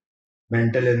epicenter,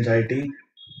 mental anxiety,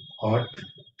 hot,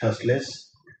 thustless.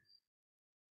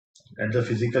 At the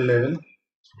physical level,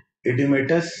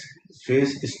 edematous,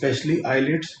 face especially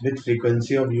eyelids with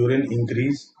frequency of urine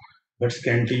increase but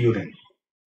scanty urine.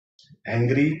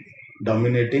 Angry,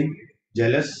 dominating,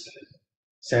 jealous,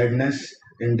 sadness,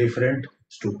 indifferent,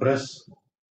 stuporous.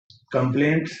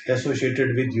 Complaints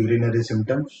associated with urinary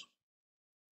symptoms,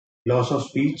 loss of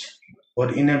speech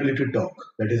or inability to talk,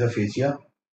 that is aphasia,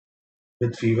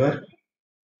 with fever,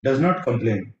 does not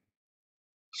complain,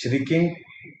 shrieking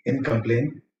in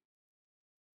complaint.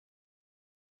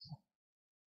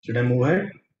 Should I move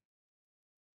ahead?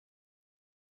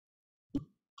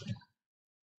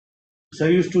 So I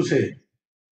used to say,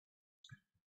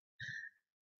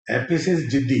 Apis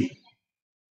is Jiddi,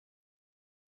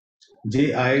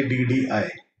 Jiddii,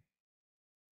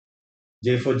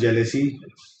 J for jealousy,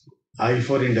 I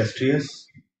for industrious,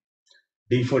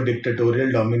 D for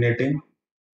dictatorial, dominating,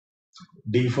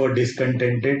 D for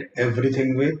discontented,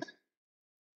 everything with,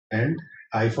 and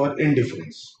I for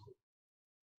indifference.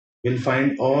 We'll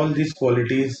find all these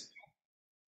qualities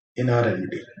in our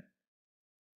remedy.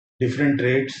 Different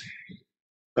traits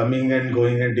coming and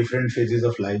going at different phases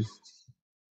of life.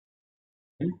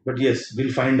 But yes,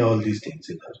 we'll find all these things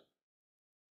in her.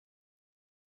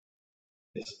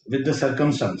 Yes. With the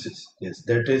circumstances. Yes,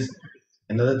 that is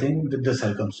another thing with the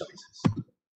circumstances.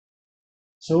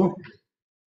 So,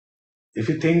 if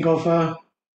you think of a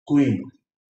queen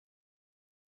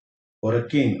or a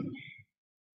king,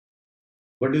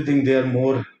 what do you think they are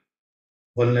more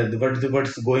vulnerable?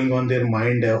 What's going on their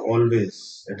mind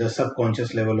always at the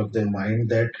subconscious level of their mind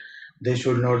that they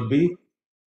should not be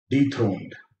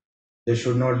dethroned, they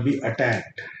should not be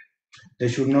attacked, they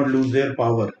should not lose their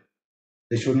power,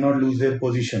 they should not lose their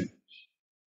position.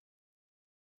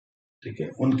 ठीक है,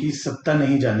 उनकी सत्ता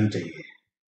नहीं जानी चाहिए.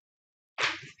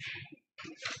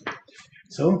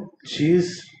 So she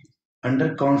is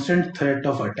under constant threat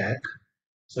of attack.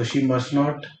 So she must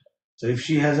not. So if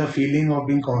she has a feeling of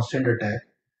being constant attack,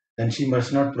 then she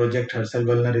must not project herself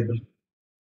vulnerable.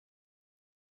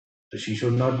 So she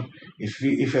should not. If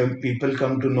people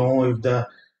come to know, if the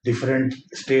different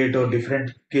state or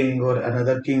different king or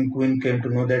another king queen came to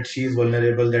know that she is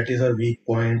vulnerable, that is her weak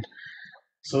point.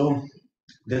 So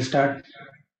they'll start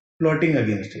plotting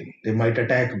against him. They might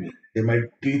attack me. They might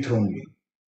dethrone me.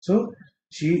 So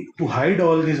she, to hide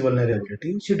all this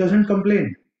vulnerability, she doesn't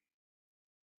complain.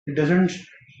 She doesn't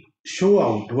show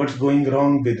out what's going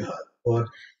wrong with her or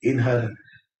in her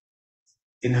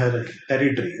in her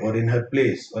territory or in her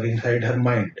place or inside her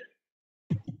mind.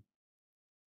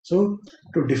 So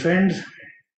to defend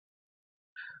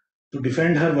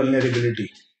her vulnerability,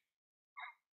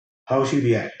 how she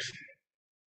reacts.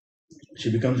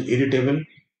 She becomes irritable.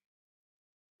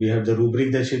 We have the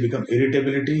rubric that she becomes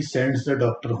irritability, sends the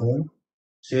doctor home,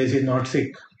 says he's not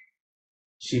sick.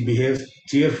 She behaves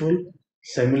cheerful,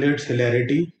 simulates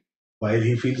hilarity while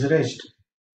he feels rest.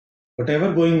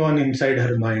 Whatever going on inside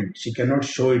her mind, she cannot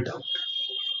show it out.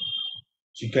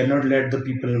 She cannot let the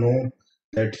people know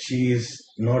that she is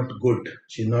not good,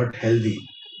 she's not healthy,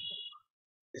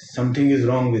 something is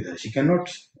wrong with her. She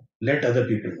cannot let other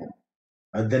people know.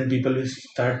 And then people will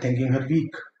start thinking her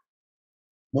weak,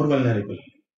 more vulnerable.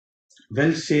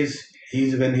 Welch says he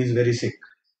is when he is very sick.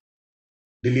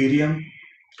 Delirium,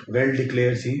 well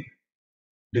declares he.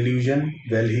 Delusion,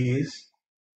 well he is.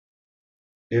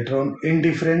 Later on,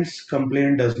 indifference,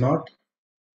 complaint does not.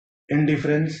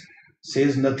 Indifference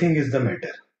says nothing is the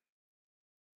matter.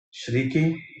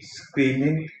 Shrieking,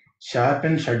 screaming, sharp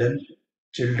and sudden,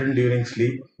 children during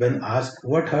sleep, when asked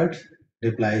what hurts,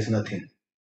 replies nothing.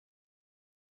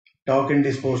 Talk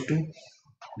indisposed to,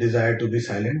 desire to be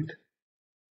silent.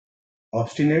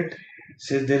 Obstinate,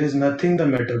 says there is nothing the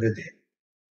matter with him.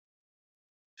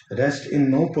 Rest in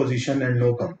no position and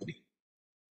no company.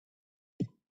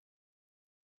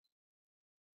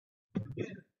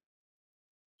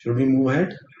 Should we move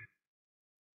ahead?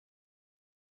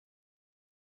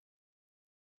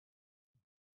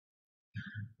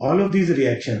 All of these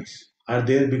reactions are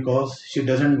there because she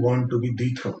doesn't want to be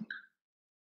dethroned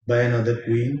by another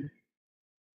queen.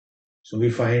 So we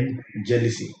find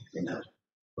jealousy in her,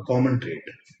 a common trait.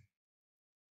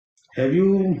 Have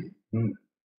you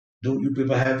do you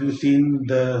people have you seen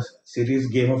the series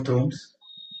Game of Thrones?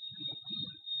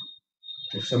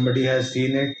 If somebody has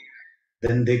seen it,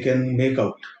 then they can make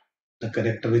out the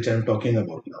character which I'm talking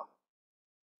about now.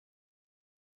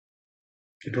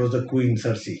 It was the Queen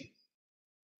Cersei.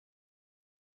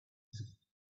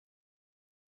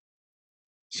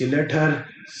 She let her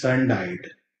son died,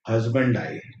 husband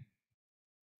die,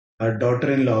 her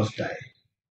daughter-in-laws die.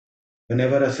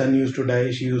 Whenever a son used to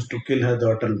die, she used to kill her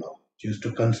daughter-in-law. She used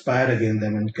to conspire against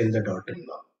them and kill the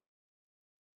daughter-in-law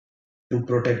to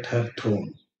protect her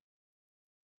throne.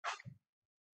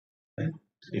 Right?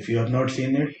 If you have not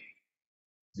seen it,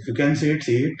 if you can see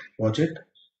it, watch it,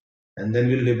 and then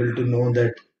we'll be able to know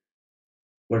that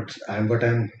what I'm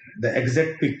the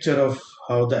exact picture of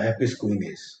how the Apis queen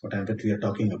is, what we are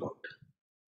talking about.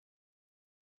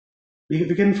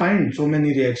 We can find so many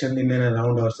reactions in and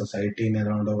around our society, in and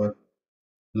around our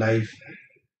life.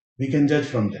 We can judge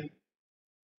from them.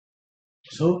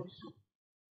 So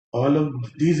all of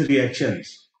these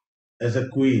reactions as a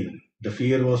queen, the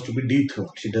fear was to be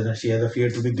dethroned. She has a fear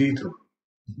to be dethroned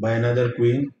by another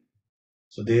queen.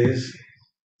 So there is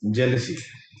jealousy.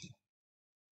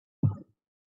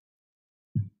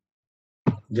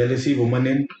 Jealousy, woman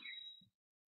in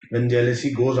when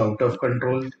jealousy goes out of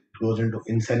control, goes into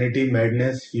insanity,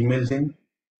 madness, females in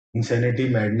insanity,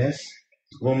 madness,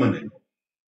 woman in.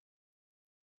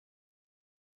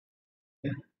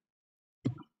 Yeah.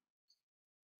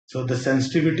 So the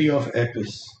sensitivity of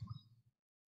Apis,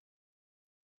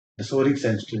 the soric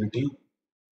sensitivity,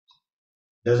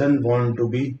 doesn't want to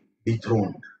be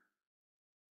dethroned.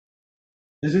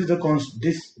 This is the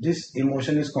this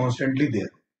emotion is constantly there.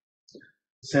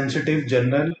 Sensitive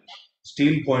general,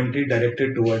 steel pointed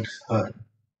directed towards her.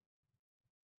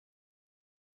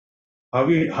 How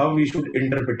we should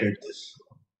interpret this?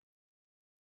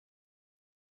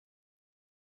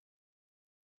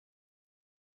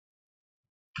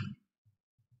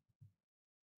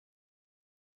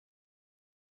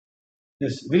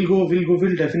 Yes,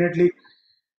 we'll definitely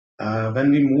when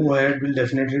we move ahead, we'll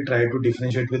definitely try to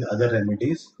differentiate with other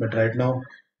remedies. But right now,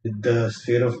 with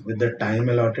the time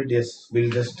allotted, yes,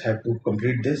 we'll just have to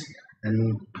complete this.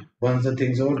 And once the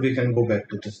thing's over, we can go back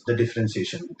to the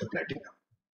differentiation with the platinum.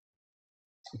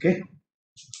 Okay.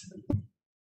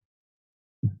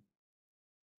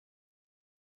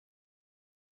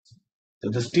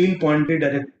 So the steel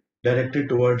directed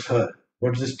towards her.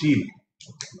 What's the steel?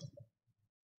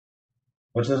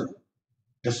 What's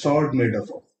the sword made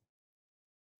of?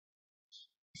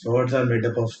 Swords are made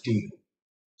up of steel.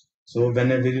 So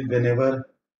whenever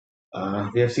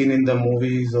we have seen in the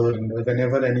movies or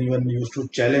whenever anyone used to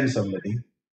challenge somebody,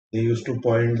 they used to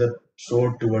point the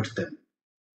sword towards them.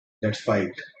 Let's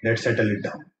fight. Let's settle it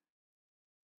down.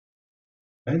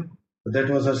 Right? So that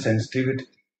was her sensitivity.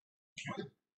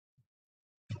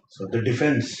 So the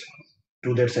defense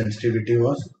to that sensitivity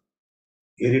was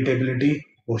irritability.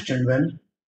 Questioned when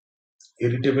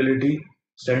irritability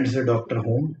sends the doctor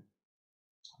home,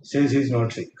 says he's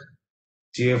not sick.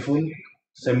 Cheerful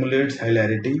simulates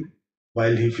hilarity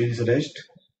while he feels rest.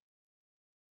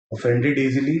 Offended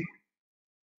easily,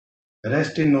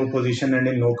 rest in no position and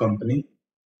in no company.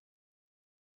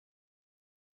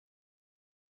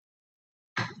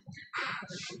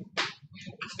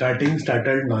 Starting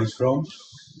startled noise from.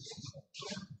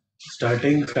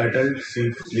 Starting startled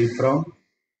sleep from.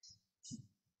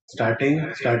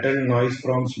 Starting startled noise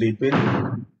from sleep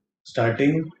in.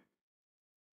 Starting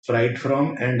fright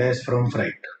from and as from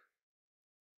fright.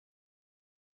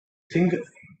 Think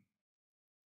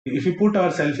if we put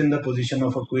ourselves in the position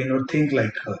of a queen or think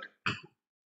like her,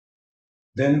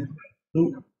 then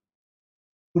to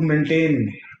to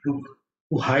maintain to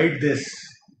to hide this,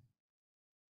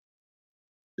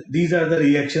 these are the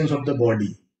reactions of the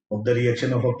body, of the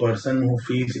reaction of a person who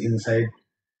feels inside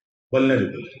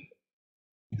vulnerable.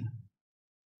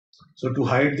 So to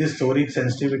hide this storic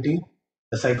sensitivity,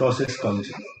 the psychosis comes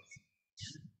in.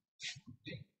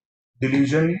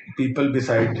 Delusion people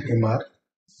beside him are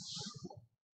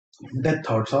death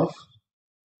thoughts of,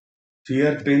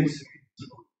 fear pins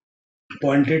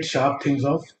pointed sharp things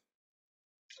of,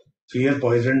 fear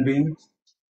poisoned being,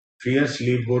 fear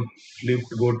sleep go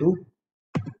to.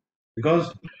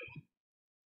 Because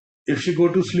if she go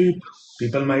to sleep,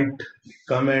 people might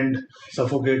come and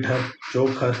suffocate her,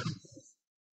 choke her,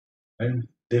 and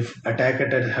they attack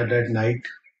her at night.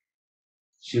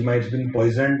 She might have been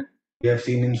poisoned. We have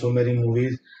seen in so many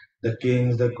movies the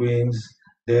kings, the queens,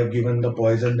 they have given the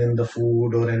poison in the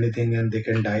food or anything and they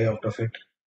can die out of it.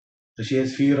 So she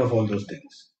has fear of all those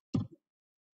things.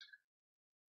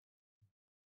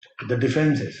 The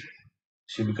defense is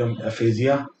she becomes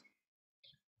aphasia,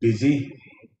 busy,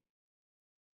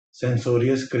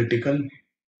 censorious, critical,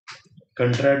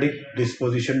 contradict,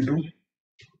 disposition to,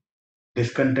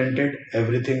 discontented,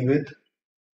 everything with,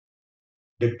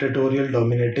 dictatorial,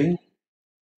 dominating,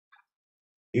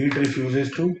 eat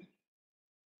refuses to,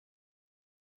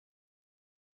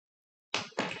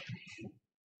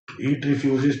 eat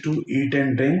refuses to eat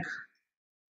and drink,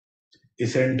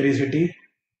 eccentricity,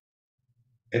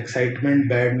 excitement,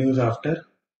 bad news after,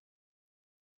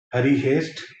 hurry,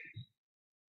 haste,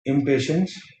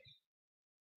 impatience,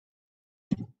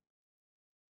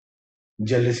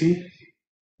 jealousy,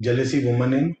 jealousy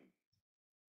woman in,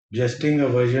 jesting,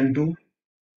 aversion to,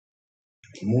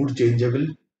 mood changeable,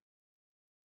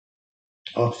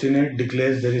 obstinate,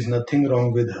 declares there is nothing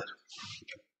wrong with her,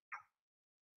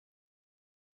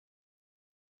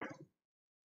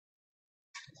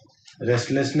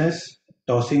 restlessness,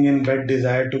 tossing in bed,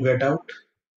 desire to get out,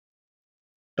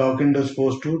 talk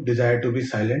indisposed to, desire to be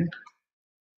silent,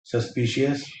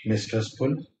 suspicious,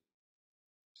 mistrustful,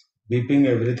 weeping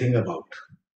everything about.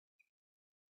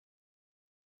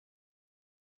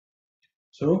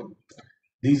 So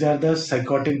these are the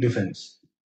psychotic defense.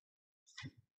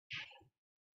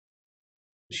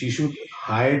 She should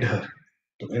hide her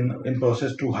in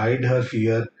process to hide her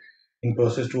fear, in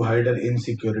process to hide her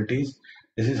insecurities.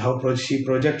 This is how she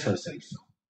projects herself.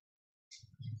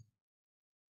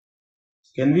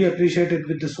 Can we appreciate it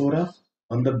with the Sora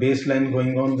on the baseline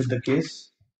going on with the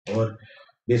case or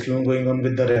baseline going on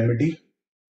with the remedy?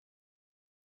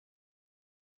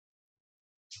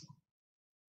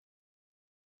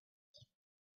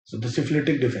 So the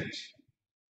syphilitic defense,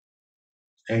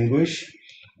 anguish,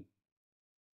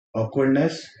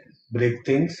 awkwardness, break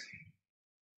things,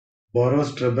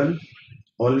 borrows trouble,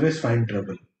 always find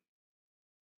trouble,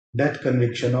 death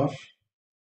conviction of,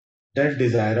 death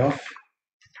desire of,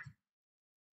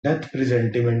 death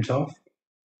presentiments of,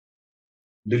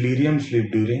 delirium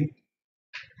sleep during,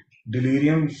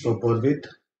 delirium sopor with,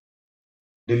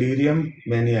 delirium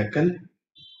maniacal,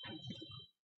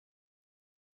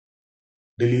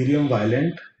 delirium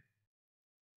violent,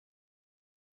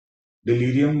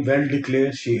 delirium well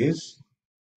declared she is,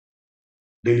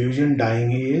 delusion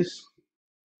dying he is,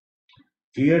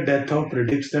 fear death of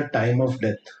predicts the time of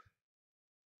death,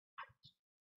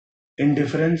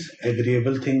 indifference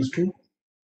agreeable things to,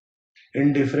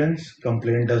 indifference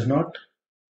complaint does not,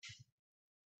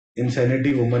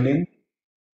 insanity woman in,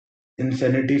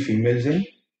 insanity females in,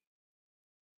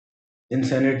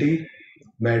 insanity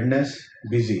madness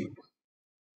busy,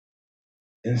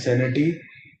 insanity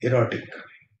erotic.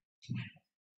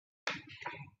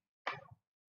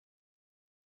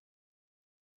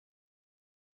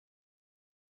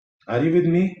 Are you with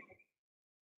me?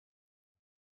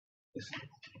 Yes.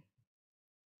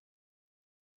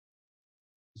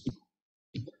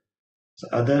 So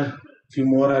other few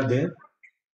more are there.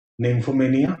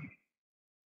 Nymphomania,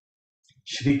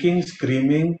 shrieking,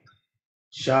 screaming,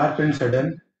 sharp and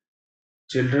sudden,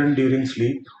 children during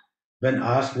sleep. When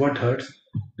asked what hurts,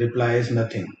 replies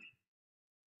nothing.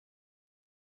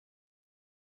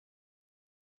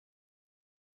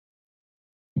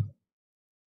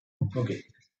 Okay.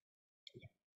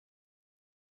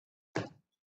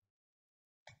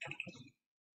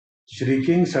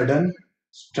 Shrieking, sudden,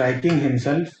 striking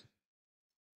himself,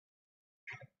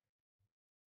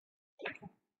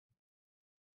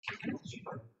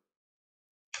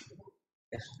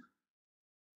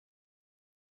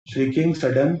 shrieking,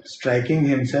 sudden, striking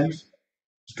himself,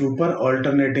 stupor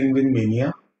alternating with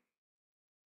mania,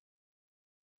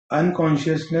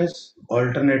 unconsciousness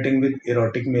alternating with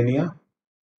erotic mania,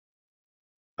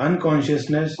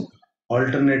 unconsciousness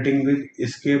alternating with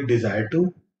escape desire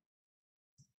to,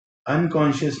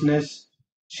 unconsciousness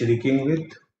shrieking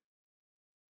with,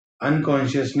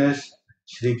 unconsciousness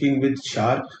shrieking with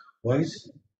sharp voice,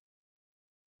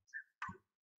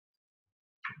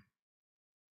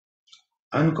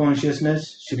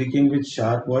 unconsciousness shrieking with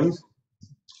sharp voice,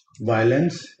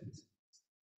 violence,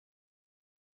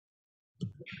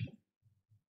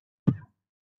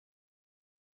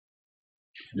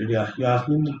 You asked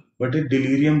me what is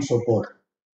delirium sopor.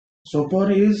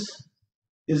 Sopor is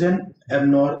an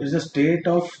is a state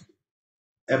of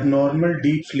abnormal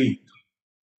deep sleep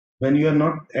when you are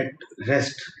not at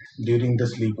rest during the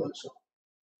sleep also.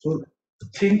 So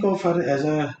think of her as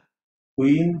a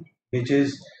queen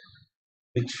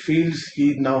which feels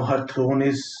now her throne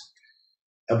is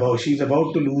she's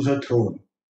about to lose her throne.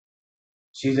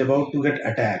 She's about to get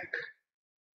attacked.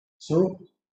 So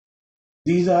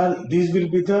these will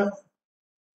be the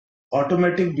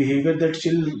automatic behavior that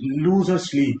she'll lose her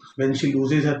sleep when she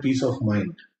loses her peace of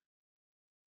mind.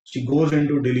 She goes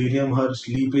into delirium, her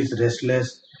sleep is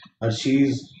restless, or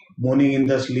she's moaning in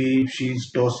the sleep,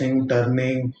 she's tossing,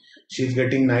 turning, she's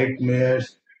getting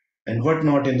nightmares and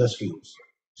whatnot in the sleeps.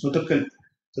 So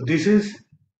so this is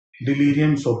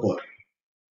delirium sopor.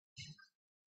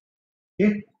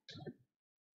 Okay,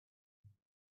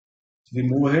 we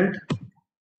move ahead.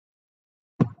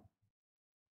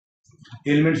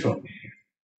 Ailments from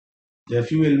there are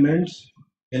few ailments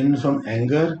from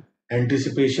anger,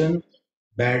 anticipation,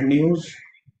 bad news,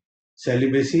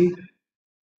 celibacy,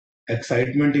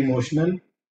 excitement, emotional,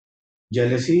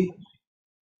 jealousy,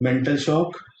 mental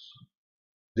shock,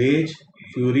 rage,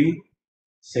 fury,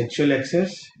 sexual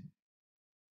excess,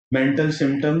 mental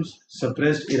symptoms,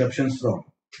 suppressed eruptions from.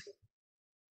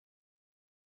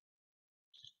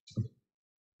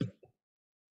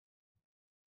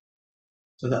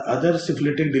 So the other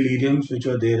syphilitic deliriums which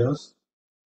were there was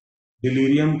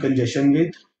delirium congestion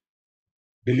with,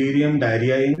 delirium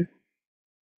diarrhea in,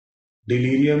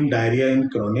 delirium diarrhea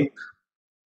in chronic,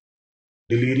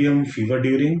 delirium fever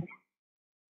during,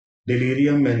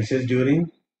 delirium menses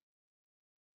during,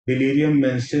 delirium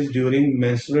menses during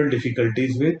menstrual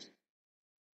difficulties with,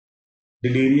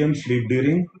 delirium sleep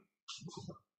during,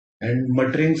 and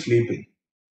muttering sleeping.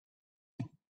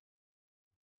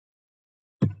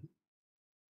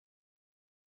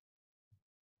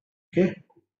 Okay,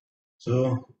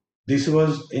 so this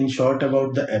was in short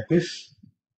about the EPIS,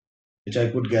 which I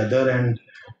could gather and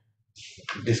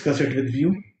discuss it with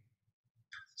you.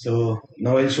 So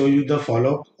now I'll show you the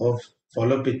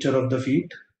follow-up picture of the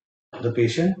feet, the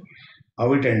patient,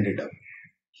 how it ended up,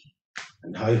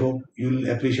 and I hope you'll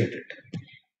appreciate it.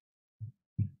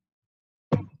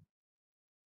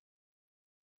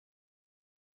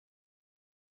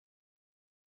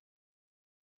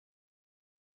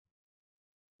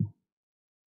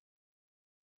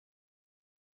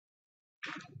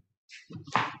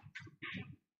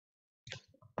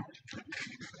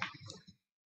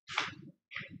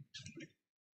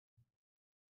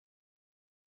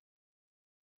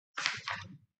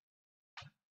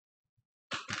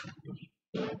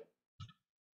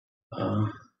 Uh,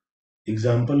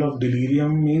 Example of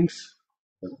delirium means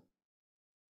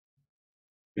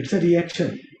it's a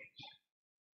reaction.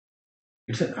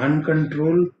 It's an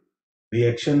uncontrolled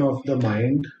reaction of the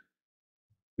mind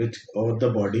which or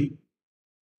the body.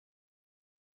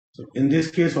 So in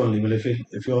this case only, well, if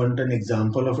you want an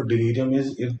example of a delirium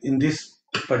is if in this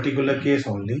particular case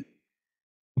only,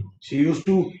 she used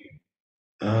to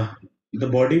uh, the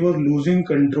body was losing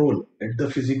control at the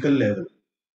physical level.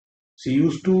 She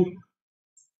used to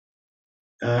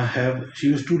she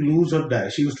used to lose her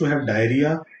she used to have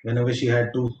diarrhea whenever she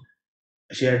went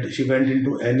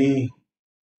into any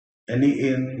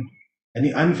in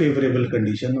any unfavorable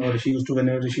condition, or she used to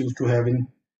whenever she used to have in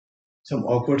some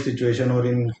awkward situation or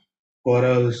in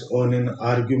quarrels or in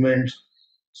arguments.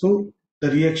 So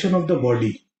the reaction of the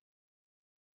body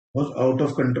was out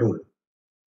of control.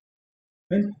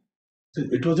 Right? So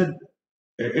it was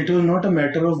not a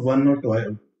matter of one or twice.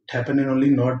 It happened in only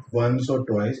not once or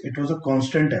twice. It was a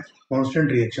constant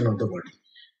reaction of the body.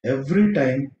 Every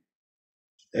time,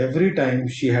 every time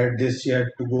she had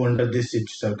to go under this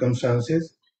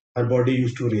circumstances, her body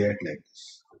used to react like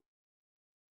this.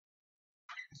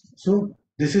 So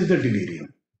this is the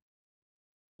delirium.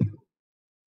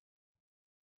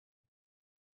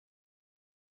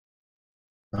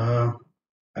 Uh,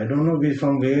 I don't know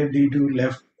from where did you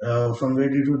left, from where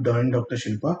did you join Dr.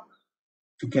 Shilpa?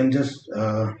 If you can just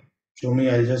show me,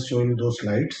 I'll just show you those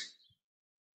slides.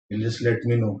 You'll just let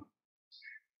me know.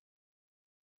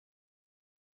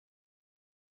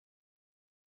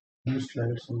 Those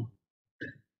slides.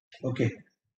 Okay.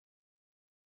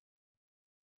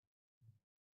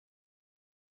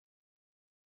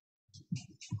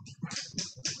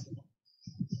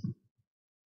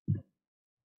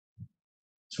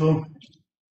 So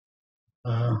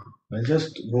I'll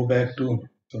just go back to.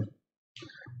 So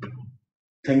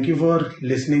thank you for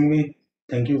listening me.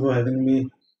 Thank you for having me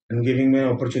and giving me an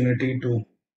opportunity to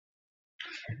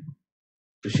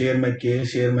share my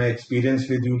case, share my experience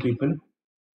with you people.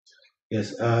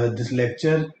 Yes, this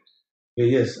lecture.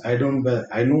 Yes, I don't.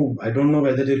 I know. I don't know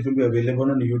whether it will be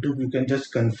available on YouTube. You can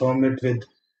just confirm it with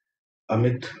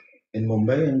Amit in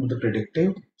Mumbai and the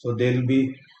predictive. So they'll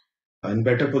be in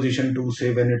better position to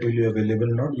say when it will be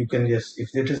available or not. You can, yes,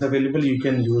 if it is available, you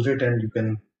can use it and you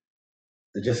can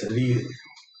just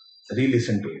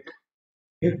re-listen to it.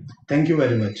 Okay? Thank you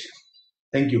very much.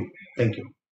 Thank you. Thank you.